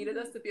 so I needed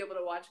us to be able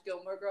to watch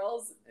Gilmore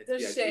Girls to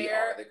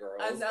share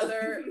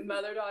another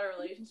mother-daughter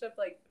relationship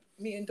like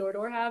me and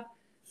Dor have.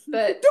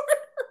 But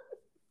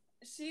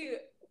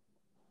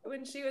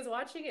when she was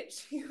watching it,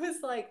 she was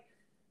like,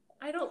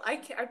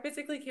 I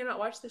physically cannot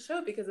watch the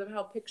show because of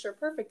how picture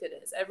perfect it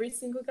is. Every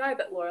single guy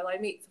that Lorelai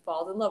meets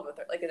falls in love with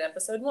her. Like in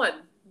episode 1,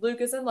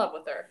 Luke is in love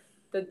with her.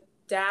 The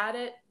dad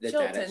at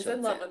Chilton's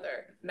in love with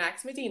her.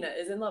 Max Medina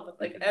is in love with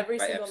every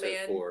single man.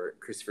 Episode 4,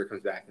 Christopher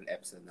comes back in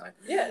episode 9.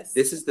 Yes.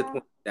 This is the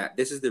point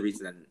this is the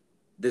reason.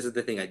 This is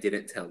the thing I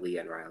didn't tell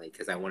Leah and Riley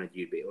because I wanted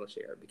you to be able to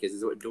share because this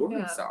is what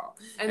Dory saw.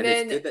 And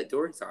then, it's good that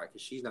Dory saw it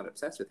because she's not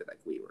obsessed with it like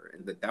we were.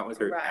 And that was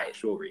her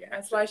actual reaction.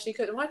 That's why she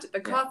couldn't watch it. The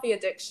coffee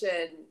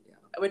addiction,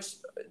 which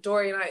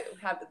Dory and I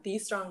have the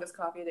strongest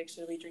coffee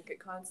addiction. We drink it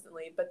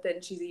constantly. But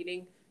then she's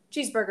eating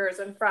cheeseburgers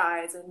and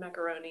fries and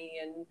macaroni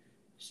and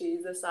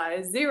she's a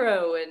size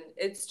 0. And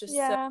it's just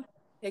so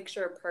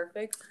picture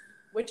perfect,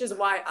 which is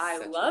why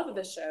I love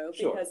the show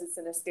because it's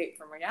an escape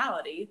from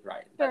reality.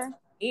 Right. That's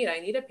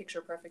I need a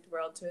picture perfect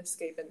world to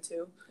escape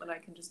into when I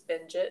can just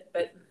binge it,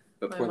 but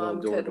my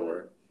mom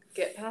couldn't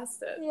get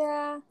past it.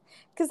 Yeah,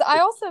 because I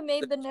also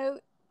made the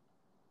note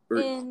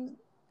in.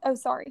 Oh,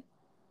 sorry.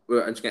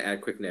 Well, I'm just gonna add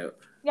a quick note.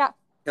 Yeah.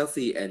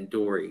 Kelsey and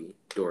Dor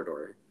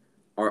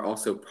are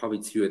also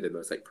probably 2 of the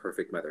most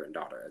perfect mother and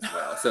daughter as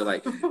well. So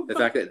the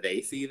fact that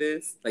they see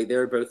this,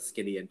 they're both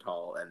skinny and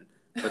tall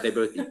but they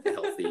both eat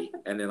healthy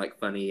and they're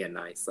funny and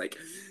nice.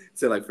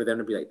 So for them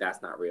to be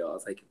that's not real. I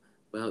was like,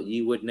 well,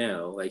 you would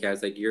know. I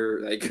was like,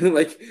 you're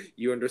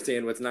you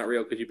understand what's not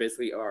real because you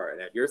basically are.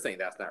 And if you're saying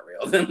that's not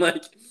real, then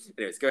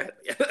anyways, go ahead.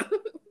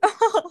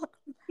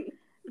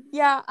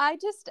 Yeah, I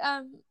just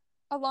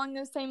along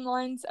those same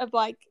lines of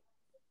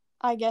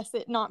I guess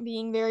it not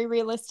being very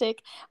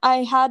realistic.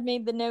 I had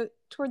made the note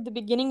toward the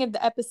beginning of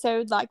the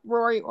episode,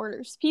 Rory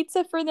orders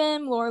pizza for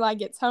them. Lorelai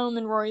gets home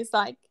and Rory's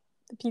like,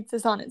 the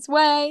pizza's on its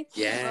way.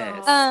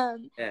 Yes.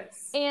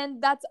 Yes.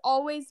 And that's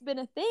always been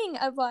a thing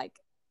of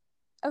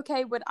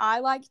okay, would I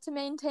like to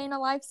maintain a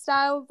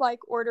lifestyle of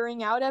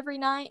ordering out every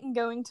night and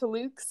going to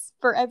Luke's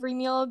for every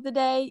meal of the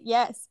day?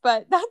 Yes,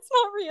 but that's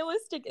not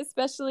realistic,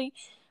 especially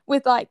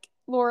with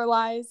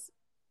Lorelai's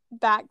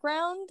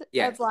background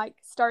of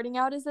starting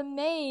out as a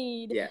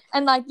maid. Yeah.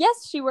 And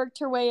yes, she worked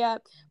her way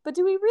up, but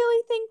do we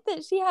really think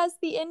that she has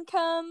the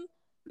income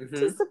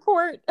to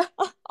support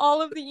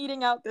all of the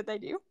eating out that they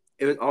do?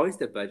 It was always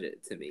the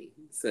budget to me.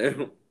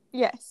 So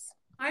yes.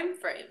 Time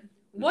frame.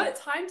 What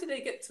time do they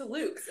get to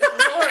Luke's?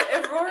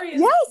 If Rory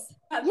is yes.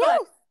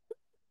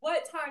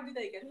 What time do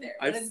they get there?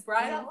 When it's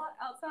bright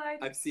outside?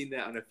 I've seen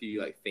that on a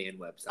few fan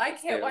websites. I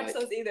can't watch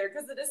those either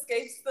because it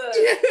escapes the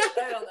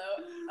I don't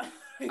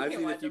know. I've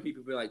seen a few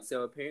people be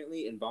so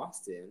apparently in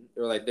Boston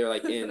or they're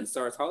in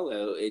Stars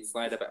Hollow, it's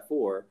light up at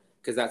 4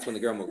 because that's when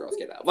the Gilmore Girls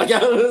get up. I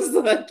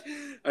was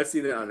I've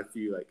seen it on a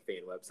few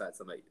fan websites.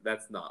 I'm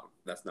that's not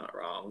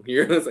wrong.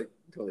 Here I was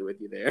totally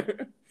with you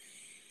there.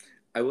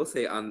 I will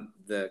say on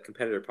the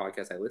competitor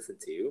podcast I listened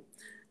to,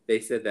 they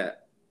said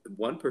that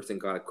one person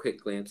got a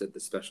quick glimpse of the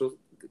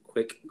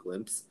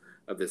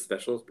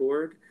specials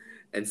board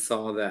and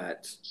saw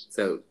that.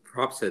 So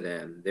props to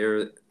them.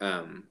 They're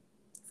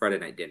Friday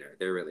night dinner.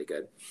 They're really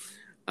good.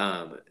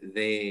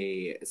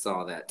 They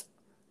saw that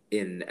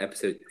in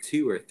episode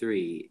 2 or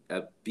 3,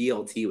 a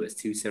BLT was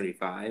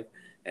 $2.75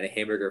 and a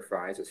hamburger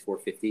fries was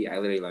 $4.50. I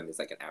literally learned this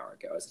an hour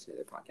ago. I was listening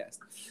to their podcast.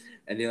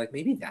 And they're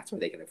maybe that's why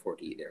they can afford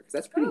to eat there because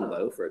that's pretty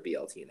low for a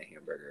BLT and a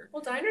hamburger.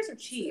 Well, diners are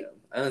cheap. So,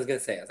 I was gonna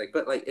say, I was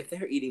but if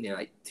they're eating there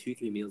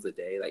 2-3 meals a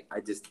day,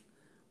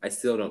 I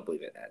still don't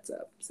believe it adds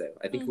up. So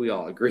I think we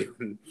all agree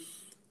on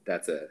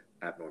that's a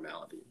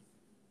abnormality.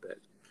 But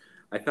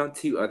I found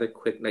 2 other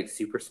quick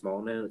super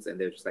small notes, and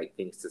they're just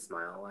things to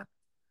smile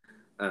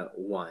at.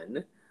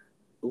 One,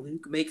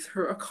 Luke makes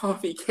her a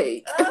coffee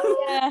cake.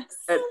 Oh yes,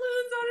 balloons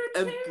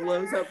on her chair. And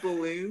blows up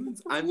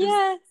balloons. I'm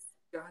yes.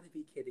 Just gotta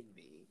be kidding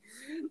me.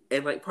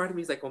 And part of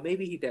me is well,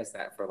 maybe he does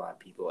that for a lot of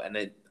people. And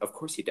then of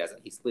course he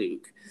doesn't. He's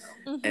Luke.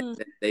 Mm-hmm.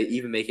 And they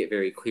even make it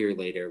very clear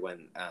later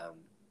when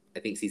I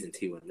think season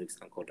 2 when Luke's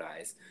uncle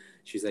dies.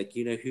 She's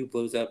who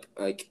blows up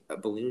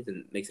balloons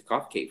and makes a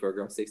coffee cake for a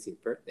girl's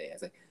 16th birthday? I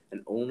was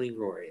and only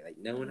Rory.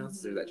 No one else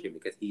deserves that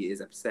treatment because he is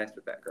obsessed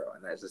with that girl,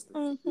 and that's just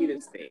the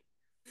sweetest thing.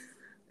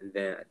 And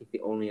then I think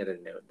the only other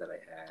note that I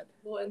had.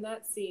 Well, in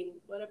that scene,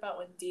 what about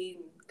when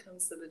Dean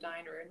comes to the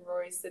diner and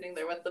Rory's sitting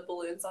there with the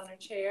balloons on her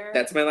chair?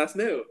 That's my last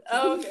note.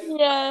 Oh, okay.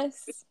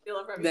 Yes.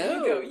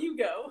 No. You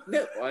go.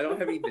 No, I don't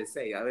have anything to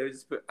say. I would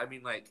just put, I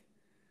mean, like,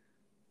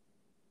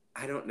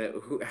 I don't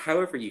know.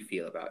 However you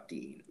feel about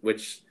Dean,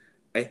 which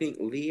I think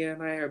Leah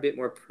and I are a bit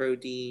more pro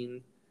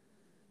Dean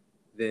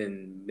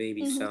than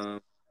maybe some.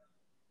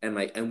 And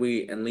like, and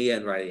Leah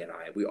and Riley and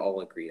I, we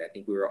all agreed. I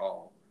think we were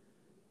all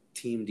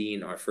Team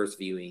Dean our first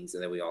viewings,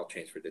 and then we all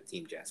transferred to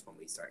Team Jess when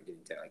we started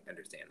getting to like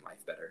understand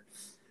life better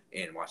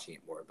and watching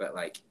it more. But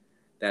like,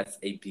 that's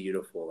a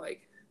beautiful,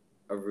 like,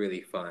 a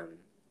really fun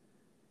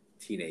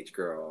teenage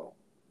girl.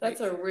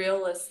 That's like, a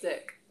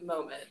realistic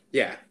moment.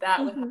 Yeah.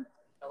 That would happen in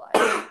real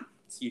life.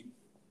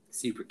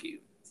 Super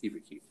cute. Super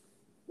cute.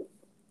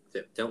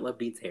 So don't love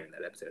Dean's hair in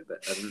that episode,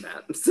 but other than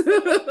that.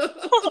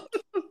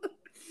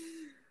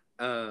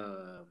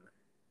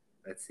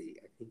 Let's see.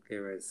 I think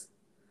there was.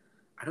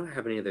 I don't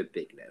have any other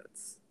big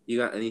notes. You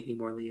got anything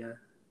more, Leah?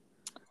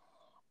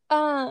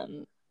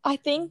 I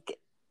think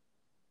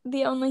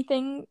the only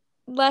thing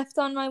left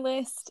on my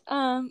list,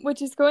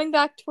 which is going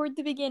back toward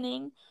the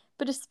beginning,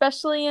 but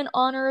especially in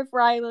honor of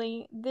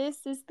Riley,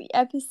 this is the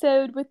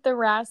episode with the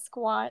Raz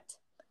Squat.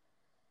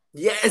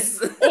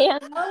 Yes!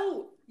 And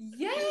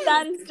yes!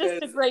 That is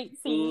just a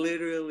great scene.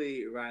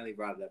 Literally, Riley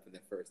brought it up in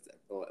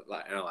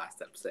our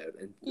last episode,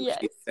 and yes.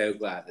 She's so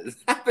glad that this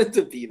happened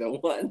to be the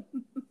one.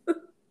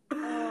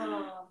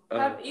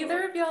 Have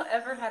either of y'all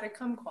ever had a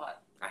kumquat?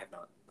 I have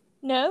not.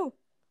 No.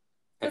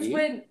 Because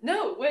when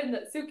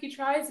Suki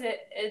tries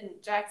it and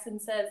Jackson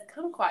says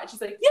kumquat,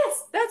 she's like,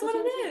 yes, that's what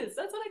it is.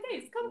 That's what I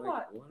taste,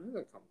 kumquat. What is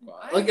a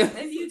kumquat?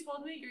 If you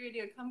told me you're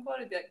eating a kumquat,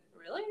 I'd be like,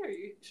 really? Are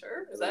you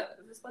sure? Is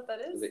this what that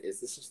is?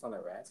 Is this just on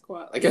a rat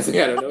squat? I guess I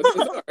don't know what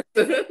those are.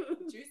 Is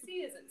it juicy?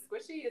 Is it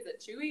squishy? Is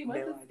it chewy?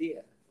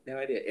 No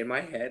idea. In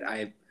my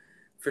head,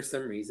 for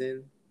some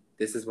reason,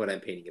 this is what I'm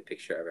painting a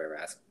picture of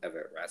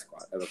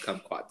a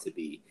kumquat to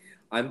be.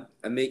 I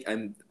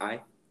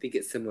think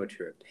it's similar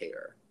to a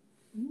pear.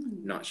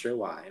 Not sure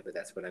why, but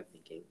that's what I'm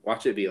thinking.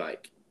 Watch it be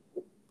like,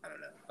 I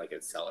don't know, like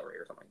a celery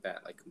or something like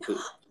that, like complete.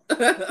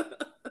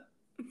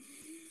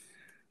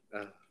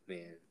 Oh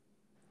man.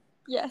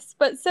 Yes,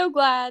 but so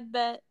glad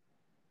that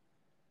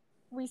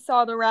we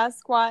saw the Raz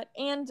Squat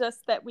and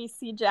just that we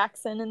see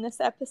Jackson in this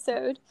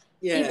episode,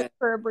 even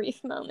for a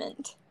brief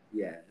moment.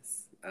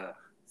 Yes.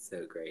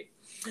 So great.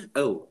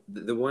 Oh,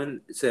 the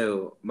one.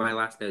 So my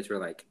last notes were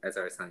like, as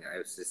I was telling you, I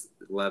was just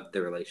loved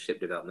the relationship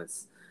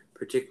developments,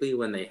 particularly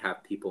when they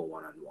have people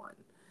one-on-one.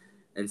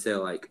 And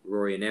so like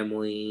Rory and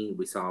Emily,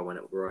 we saw when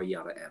Rory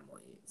yelled at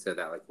Emily, so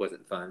that like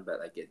wasn't fun, but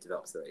like it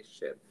develops the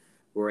relationship.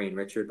 Rory and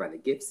Richard by the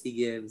gifts he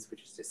gives,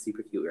 which is just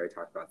super cute. We already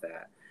talked about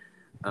that.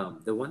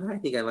 The one that I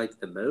think I liked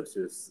the most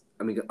was,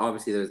 I mean,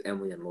 obviously there was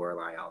Emily and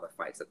Lorelai, all the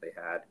fights that they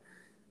had.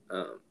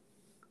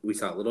 We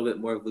saw a little bit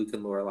more of Luke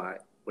and Lorelai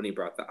when he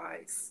brought the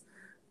ice.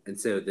 And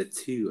so there's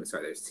two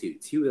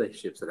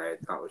relationships that I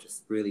thought was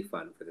just really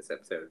fun for this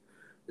episode.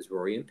 Was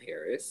Rory and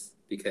Paris,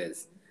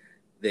 because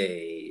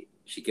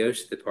she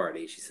goes to the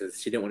party. She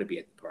says she didn't want to be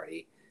at the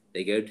party.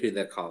 They go to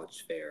the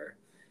college fair.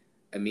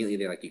 Immediately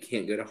they're like, you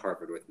can't go to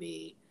Harvard with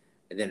me.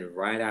 And then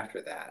right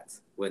after that,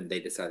 when they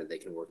decided they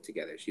can work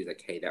together, she's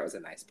like, hey, that was a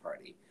nice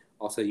party.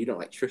 Also, you don't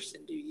like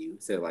Tristan, do you?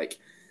 So like,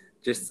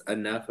 just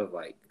enough of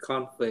like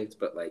conflict,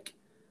 but like,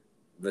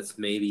 let's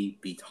maybe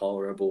be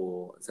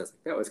tolerable. So it's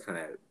like, that was kind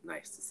of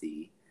nice to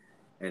see.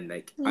 And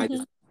like, I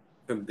just,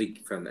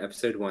 from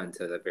episode 1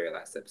 to the very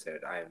last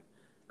episode, I'm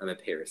a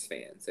Paris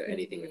fan. So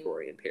anything with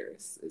Rory and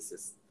Paris is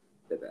just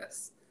the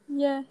best.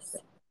 Yes.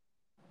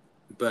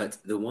 But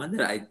the one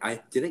that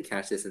I didn't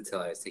catch this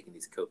until I was taking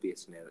these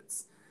copious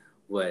notes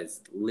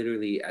was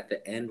literally at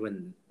the end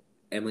when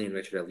Emily and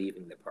Richard are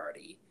leaving the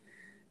party,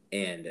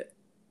 and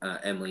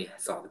Emily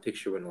saw the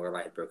picture when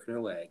Lorelai had broken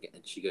her leg,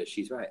 and she goes,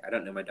 she's right, I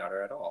don't know my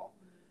daughter at all.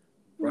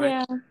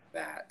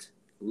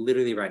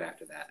 Literally right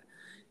after that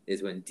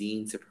is when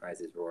Dean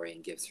surprises Rory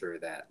and gives her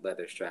that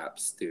leather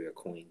straps through a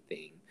coin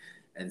thing,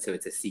 and so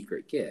it's a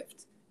secret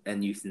gift.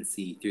 And you can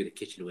see through the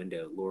kitchen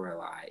window,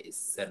 Lorelai is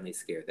suddenly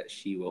scared that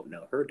she won't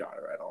know her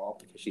daughter at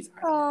all because she's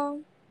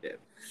hiding. And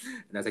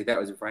I was like, that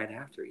was right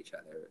after each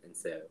other. And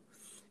so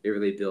it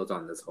really builds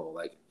on this whole,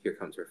 like, here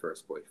comes her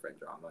first boyfriend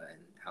drama and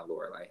how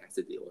Lorelai has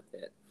to deal with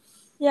it.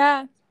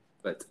 Yeah.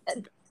 But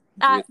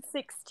at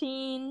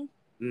 16,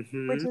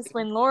 which is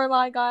when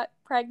Lorelai got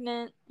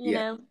pregnant, you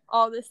know,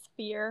 all this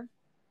fear.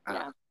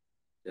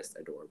 Just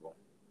adorable.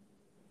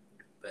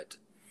 But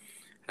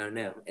I don't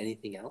know.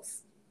 Anything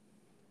else?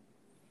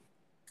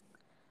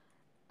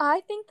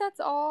 I think that's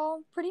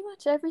all, pretty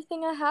much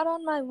everything I had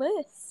on my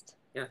list.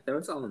 Yeah, that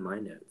was all in my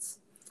notes.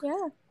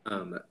 Yeah.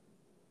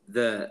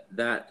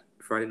 That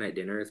Friday Night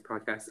Dinners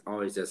podcast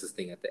always does this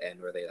thing at the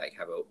end where they like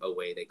have a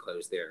way they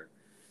close their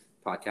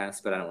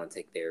podcast, but I don't want to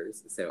take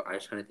theirs. So I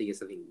was trying to think of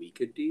something we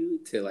could do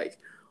to like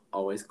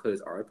always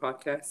close our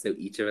podcast. So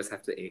each of us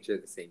have to answer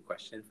the same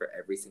question for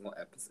every single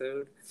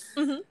episode.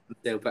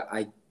 So, but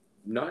I'm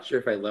not sure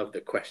if I love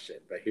the question,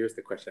 but here's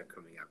the question I'm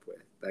coming up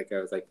with. Like, I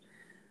was like,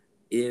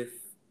 if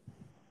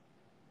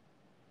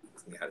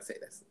how to say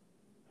this,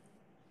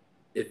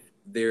 if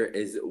there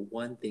is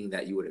one thing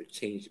that you would have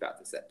changed about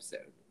this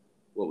episode,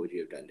 what would you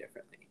have done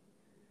differently?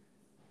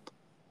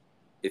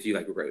 If you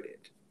wrote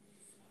it.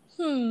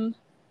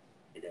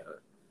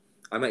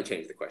 I might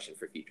change the question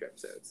for future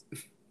episodes.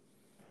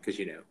 Because,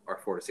 our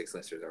 4 to 6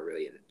 listeners are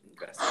really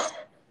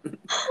invested.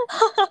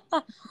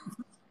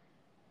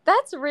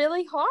 That's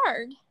really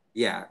hard.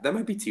 Yeah, that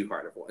might be too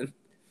hard of one.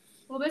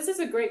 Well, this is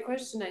a great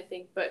question, I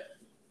think, but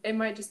it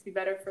might just be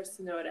better for us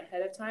to know it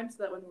ahead of time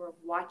so that when we're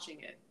watching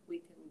it, we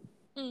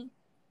can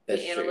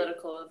be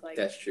analytical of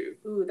That's true.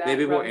 Ooh, that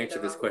maybe we'll answer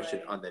this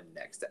question on the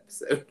next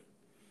episode.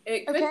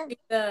 It could be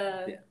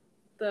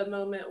the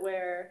moment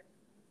where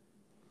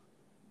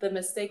the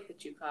mistake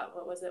that you caught.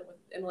 What was it with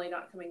Emily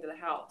not coming to the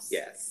house?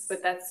 Yes.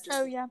 But that's just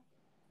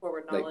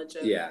forward knowledge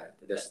of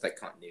there's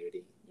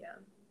continuity. Yeah.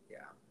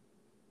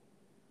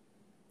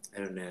 I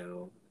don't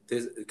know.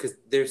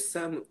 There's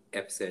some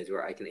episodes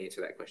where I can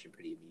answer that question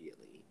pretty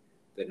immediately,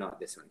 but not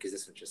this one because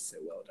this one's just so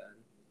well done.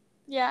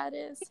 Yeah, it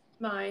is.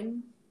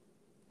 Mine,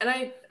 and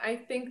I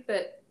think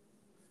that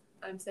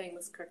I'm saying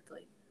this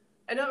correctly.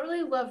 I don't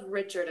really love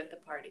Richard at the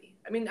party.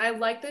 I mean, I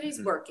like that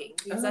he's working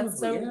because that's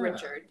so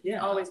Richard. Yeah.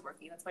 He's always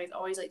working. That's why he's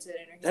always late to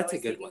dinner. He's that's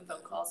always a good taking one.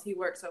 Phone calls. He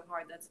works so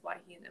hard. That's why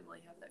he and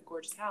Emily have that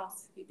gorgeous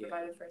house he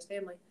provided for his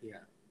family. Yeah.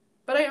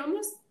 But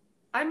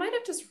I might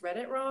have just read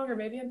it wrong, or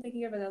maybe I'm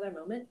thinking of another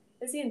moment.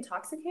 Is he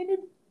intoxicated?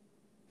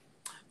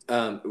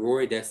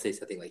 Rory does say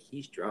something like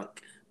he's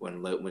drunk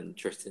when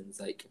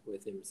Tristan's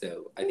with him.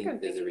 So I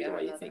think there's a reason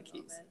why you think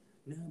he's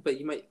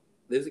but you might.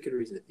 There's a good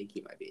reason to think he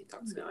might be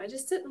intoxicated. No, I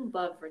just didn't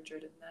love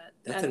Richard in that.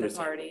 That's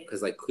understandable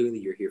because clearly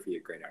you're here for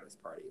your great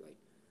artist party.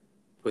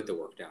 Put the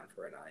work down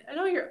for a night. I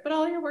know but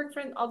all your work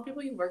friends, all the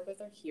people you work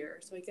with are here,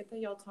 so I get that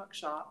y'all talk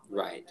shop.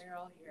 Right. They're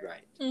all here.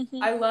 Right.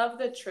 Mm-hmm. I love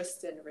the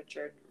Tristan,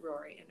 Richard,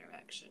 Rory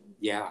interaction.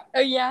 Yeah.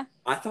 Oh yeah.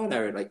 I thought I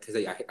would because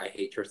I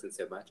hate Tristan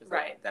so much.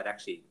 Right. That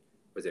actually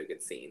was a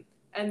good scene.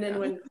 And then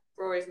when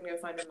Rory's gonna go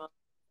find her mom,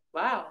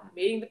 wow,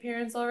 meeting the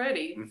parents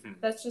already. Mm-hmm.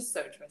 That's just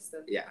so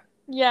Tristan. Yeah.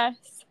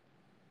 Yes.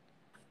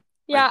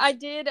 Yeah, I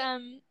did.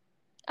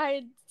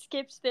 I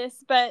skipped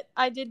this, but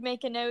I did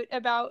make a note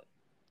about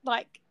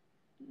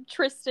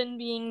Tristan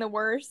being the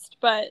worst,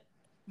 but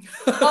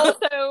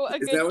also a is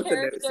good that what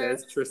character. The note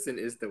says? Tristan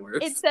is the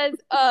worst. It says,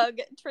 "Ugh,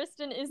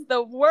 Tristan is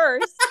the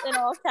worst" in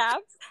all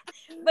caps.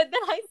 But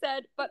then I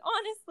said, "But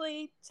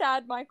honestly,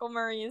 Chad Michael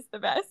Murray is the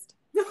best."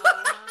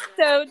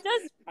 So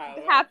just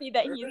happy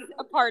that he's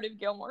a part of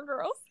Gilmore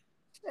Girls.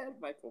 Chad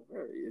Michael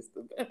Murray is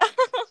the best.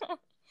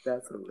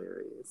 That's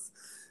hilarious.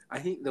 I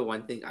think the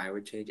one thing I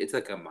would change, it's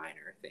a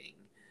minor thing.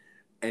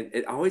 And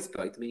it always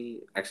bugged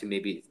me, actually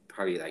maybe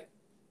probably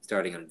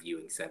starting on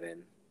viewing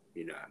 7,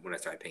 when I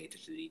started paying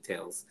attention to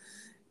details,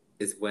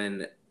 is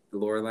when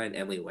Lorelai and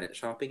Emily went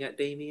shopping at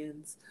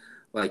Damien's,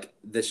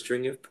 the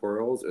string of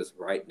pearls was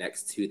right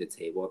next to the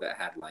table that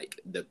had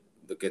the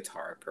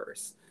guitar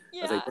purse.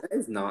 Yeah. I was that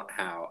is not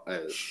how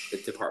a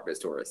department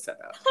store is set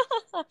up.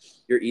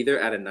 You're either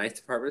at a nice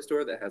department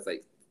store that has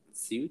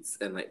suits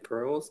and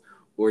pearls,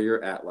 or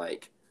you're at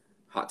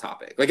Hot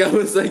Topic. I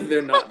was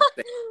they're not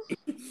the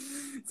same.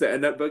 So,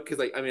 and that book,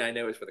 because I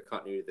know it's for the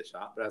continuity of the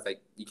shop, but I was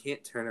you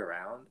can't turn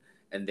around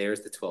and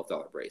there's the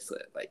 $12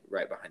 bracelet,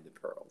 right behind the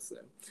pearls. So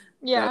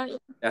yeah,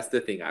 that's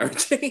the thing I would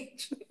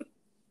change.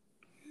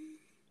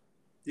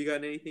 You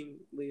got anything,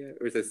 Leah?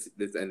 Or is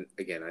this? And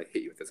again, I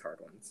hit you with these hard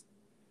ones.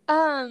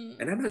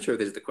 And I'm not sure if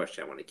this is the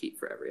question I want to keep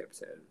for every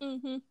episode.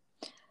 Mm-hmm.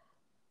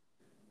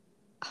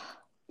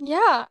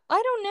 Yeah,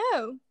 I don't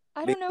know.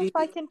 I don't know if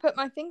I can put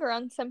my finger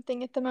on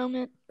something at the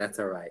moment. That's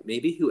all right.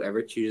 Maybe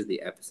whoever chooses the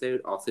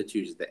episode also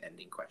chooses the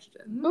ending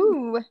question.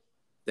 Ooh.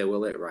 So we'll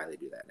let Riley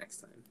do that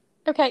next time.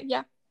 Okay,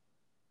 yeah.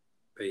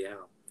 But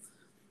yeah.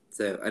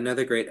 So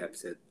another great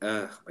episode.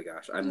 Oh my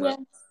gosh. I love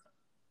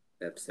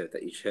the episode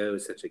that you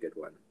chose. Such a good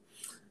one.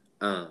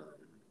 But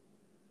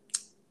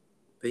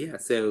yeah,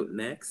 so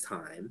next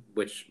time,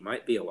 which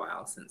might be a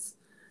while since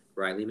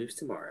Riley moves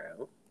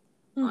tomorrow.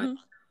 Mm-hmm.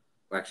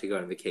 I'll actually go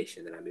on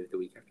vacation, then I move the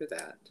week after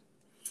that.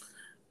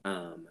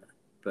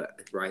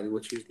 But Riley will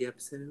choose the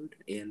episode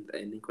and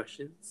the ending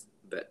questions.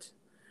 But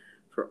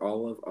for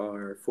all of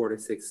our 4 to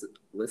 6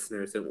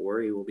 listeners, don't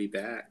worry, we'll be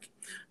back.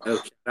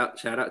 Oh,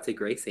 shout out to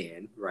Grace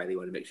Ann. Riley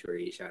wanted to make sure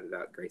he shouted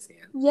out Grace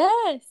Ann.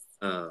 Yes.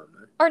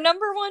 Our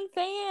number 1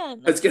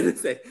 fan. I was gonna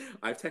say,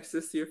 I've texted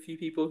this to a few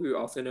people who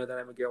also know that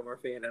I'm a Gilmore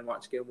fan and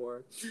watch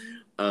Gilmore.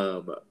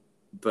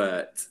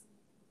 But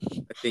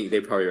I think they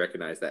probably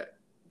recognize that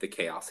the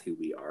chaos who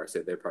we are.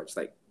 So they're probably just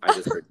I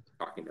just heard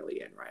talking to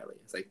Leah and Riley.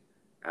 It's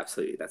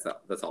absolutely, that's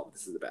all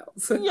this is about.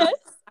 So. Yes.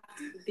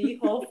 The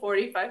whole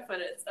 45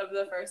 minutes of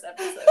the first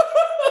episode.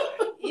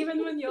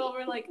 Even when y'all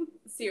were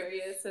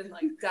serious and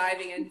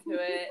diving into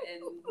it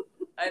and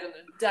I don't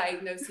know,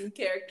 diagnosing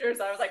characters,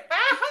 I was I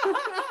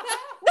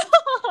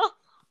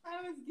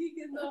was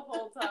geeking the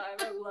whole time.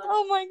 I love it.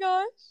 Oh my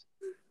gosh.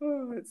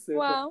 Oh, it's so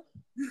wow.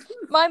 fun.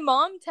 My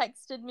mom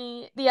texted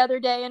me the other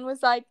day and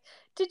was like,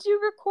 "Did you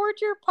record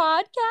your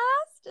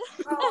podcast?"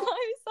 And I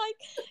was like,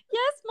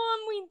 "Yes, Mom,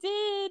 we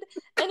did.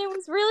 And it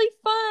was really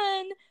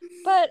fun.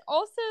 But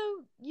also,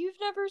 you've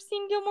never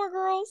seen Gilmore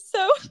Girls,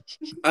 so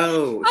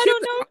Oh, I she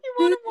don't know if you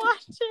want to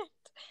watch it."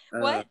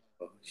 What?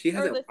 She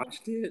hasn't listen.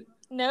 watched it.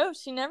 No,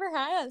 she never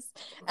has.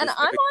 And Just-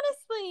 I'm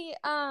honestly,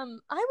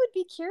 I would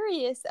be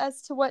curious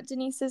as to what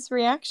Denise's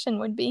reaction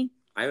would be.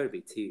 I would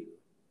be too.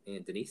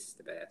 And Denise is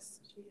the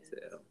best.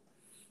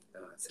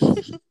 So,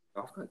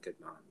 I've got good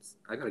moms.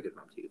 I got a good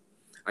mom too.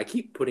 I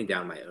keep putting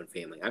down my own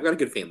family. I've got a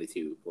good family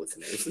too,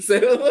 listeners.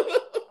 So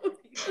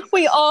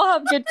We all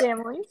have good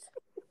families.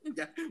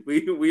 yeah,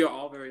 we are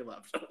all very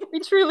loved. We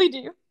truly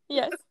do.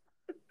 Yes.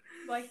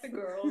 Like the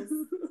girls.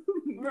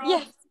 We're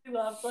Yes. all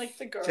loved like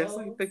the girls. Just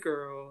like the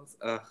girls.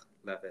 Ugh,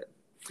 love it.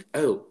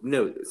 Oh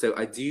no! So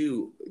I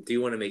do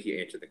want to make you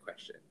answer the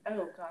question.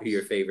 Oh gosh. Who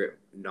your favorite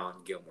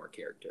non-Gilmore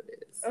character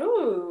is?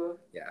 Oh.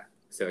 Yeah.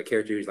 So a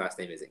character whose last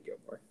name isn't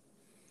Gilmore.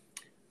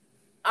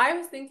 I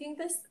was thinking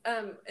this,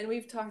 and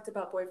we've talked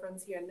about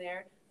boyfriends here and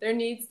there. There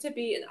needs to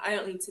be, and I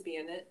don't need to be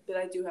in it, but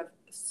I do have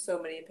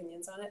so many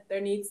opinions on it.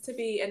 There needs to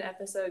be an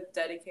episode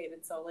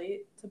dedicated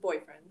solely to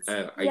boyfriends.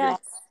 I Yes.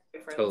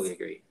 agree. Boyfriends. Totally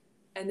agree.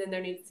 And then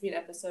there needs to be an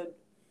episode,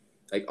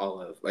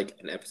 Like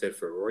an episode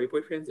for Rory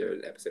boyfriends, or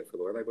an episode for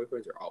Lorelai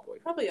boyfriends, or all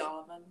boyfriends. probably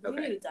all of them.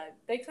 Okay. We need to dive.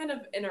 They kind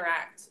of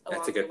interact along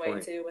That's a the good way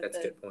point. too with That's a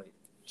the good point.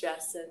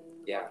 Jess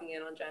and Yeah. walking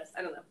in on Jess.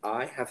 I don't know.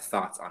 I have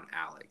thoughts on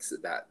Alex,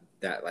 that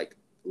like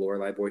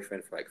Lorelai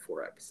boyfriend for like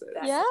 4 episodes.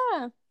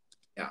 Yeah.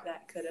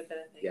 That could have been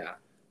a thing. Yeah.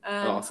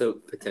 Also, Also,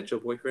 potential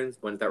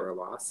boyfriends, ones that were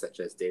lost, such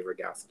as Dave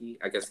Rogowski.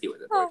 I guess he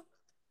was a boyfriend.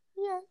 Oh,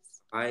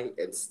 yes. I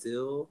am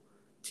still,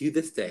 to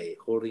this day,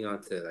 holding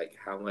on to like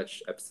how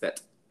much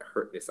upset,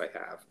 hurtness I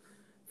have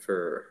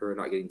for her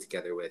not getting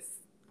together with,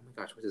 oh my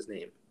gosh, what's his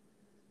name?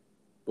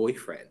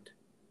 Boyfriend,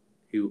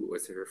 who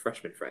was her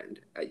freshman friend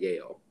at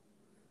Yale.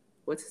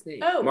 What's his name?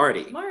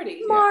 Marty.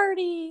 Marty.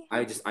 Marty.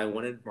 I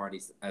wanted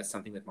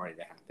something with Marty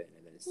to happen,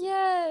 and then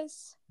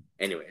Yes.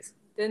 anyways.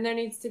 Then there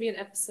needs to be an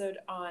episode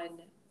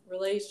on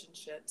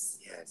relationships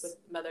Yes. with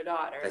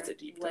mother-daughter. That's a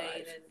deep Lane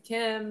dive. and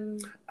Kim.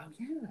 Oh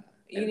yeah.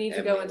 You And need to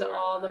Emily go into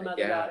all the Lorelai.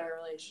 mother-daughter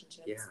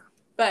relationships. Yeah.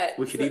 But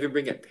We could even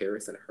bring up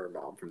Paris and her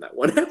mom from that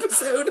one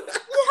episode.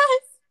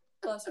 Yes.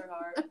 bless her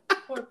heart.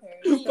 Poor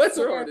Paris. Bless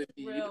her heart,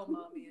 indeed. Real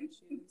mommy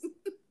issues.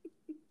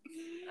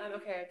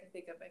 Okay, I can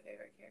think of my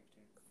favorite character.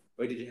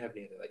 Wait, did you have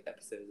any other like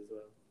episodes as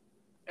well?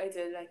 I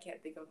did. I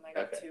can't think of them. I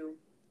got Okay. too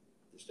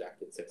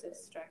Distracted. So sorry.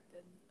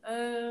 distracted.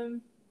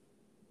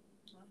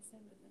 Last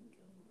name isn't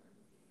Gilmore.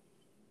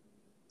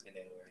 I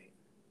know, right?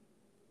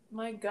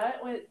 My gut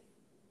went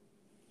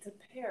to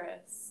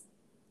Paris,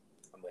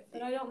 I'm with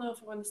but you. I don't know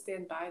if I want to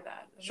stand by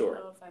that. Sure. I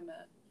don't know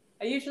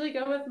if I usually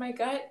go with my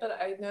gut, but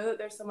I know that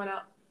there's someone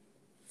else.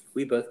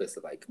 We both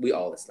listed we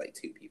all listed like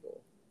 2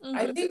 people.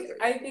 Mhm.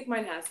 I think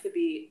mine has to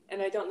be,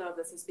 and I don't know if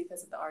this is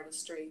because of the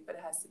artistry, but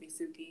it has to be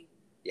Suki.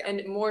 Yeah.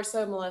 And more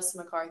so Melissa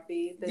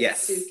McCarthy than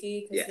Yes.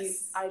 Suki, because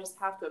Yes. I just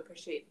have to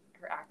appreciate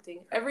her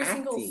acting. Every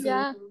single acting. scene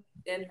Yeah.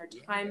 and her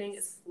timing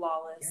is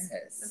flawless.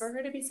 Yes. And for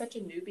her to be such a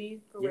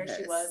newbie for where she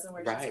Yes. was and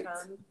where Right. she's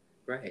come.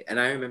 Right. And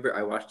I remember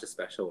I watched a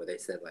special where they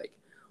said like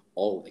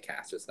all of the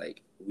cast was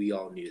like, we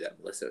all knew that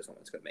Melissa was the one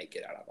who's going to make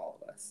it out of all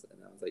of us.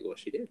 And I was like, well,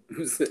 she did.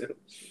 So,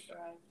 She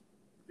thrived.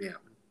 yeah.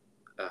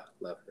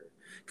 Love her.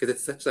 Because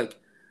it's such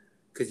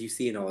because you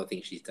see in all the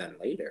things she's done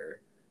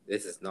later,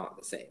 this is not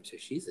the same. So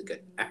she's a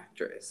good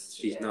actress.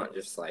 She's not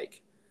just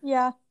like,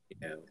 Yeah.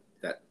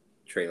 that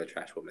trailer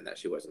trash woman that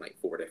she was in like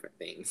 4 different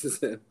things.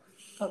 So,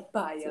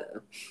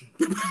 Papaya.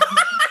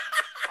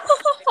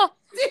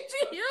 Did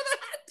you hear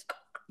that?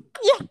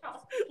 Yeah.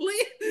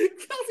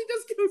 Kelsey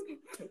just goes,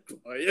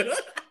 papaya.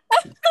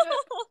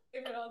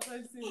 Favorite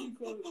all-time Suki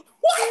quote. What?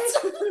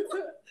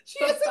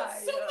 She has said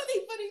Papaya. so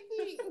many funny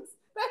things.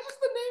 That's just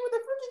the name of the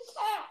freaking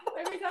cat.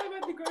 Every time I'm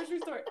at the grocery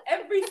store,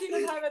 every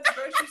single time at the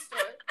grocery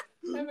store,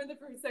 I'm in the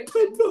fruit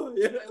section.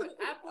 Papaya. I went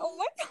apple, Oh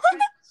my god.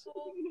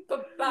 apple,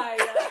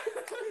 papaya.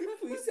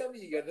 Please tell me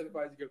you got the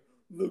surprise. You go,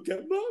 look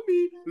at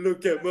mommy.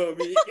 Look at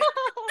mommy.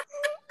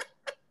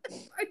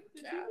 My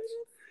gosh.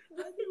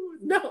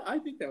 No, I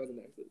think that was an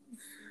accident.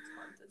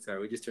 Sorry,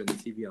 we just turned the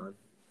TV on.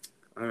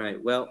 All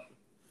right, well,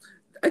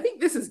 I think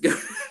this is good.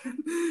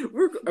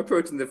 We're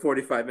approaching the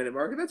 45-minute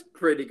mark, and that's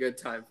pretty good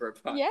time for a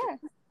podcast. Yeah.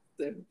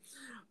 So,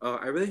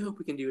 I really hope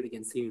we can do it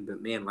again soon,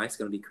 but man, life's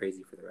going to be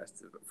crazy for us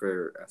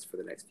for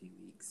the next few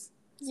weeks.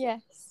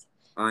 Yes.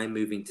 I'm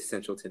moving to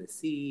Central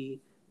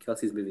Tennessee.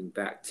 Kelsey's moving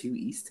back to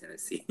East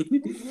Tennessee.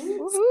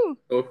 Woohoo.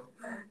 Oh,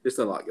 there's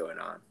a lot going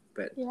on,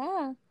 but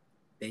Yeah.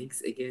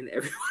 thanks again,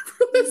 everyone,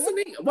 for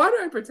listening. Why do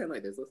I pretend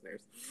like there's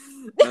listeners?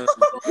 There are.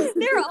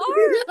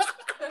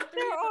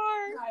 There are.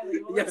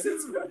 Yes,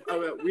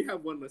 we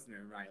have one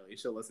listener, Riley.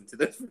 She'll listen to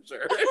this for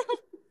sure.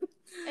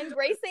 And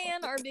Grace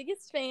Ann, our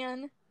biggest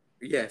fan.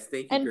 Yes,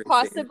 thank you. And Grace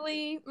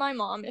possibly my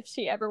mom if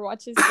she ever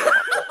watches this. Ann.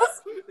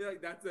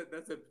 Like, that's a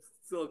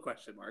still a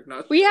question mark.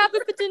 Not We have a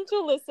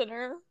potential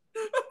listener.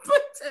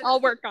 Potential.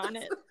 I'll work on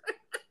it.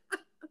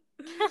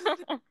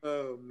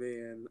 Oh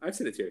man, I've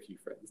sent it to a few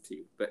friends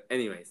too. But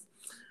anyways,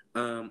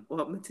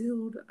 well,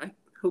 Matilda, I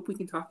hope we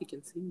can talk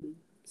again soon.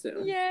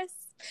 So Yes.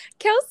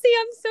 Kelsey,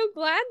 I'm so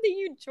glad that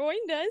you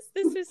joined us.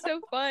 This is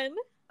so fun.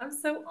 I'm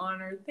so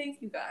honored.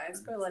 Thank you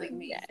guys for letting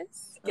me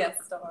Yes.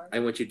 guest star. I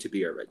want you to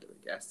be our regular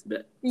guest,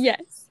 but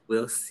Yes.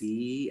 we'll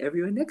see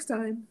everyone next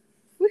time.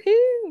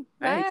 Woohoo.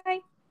 Bye. Bye.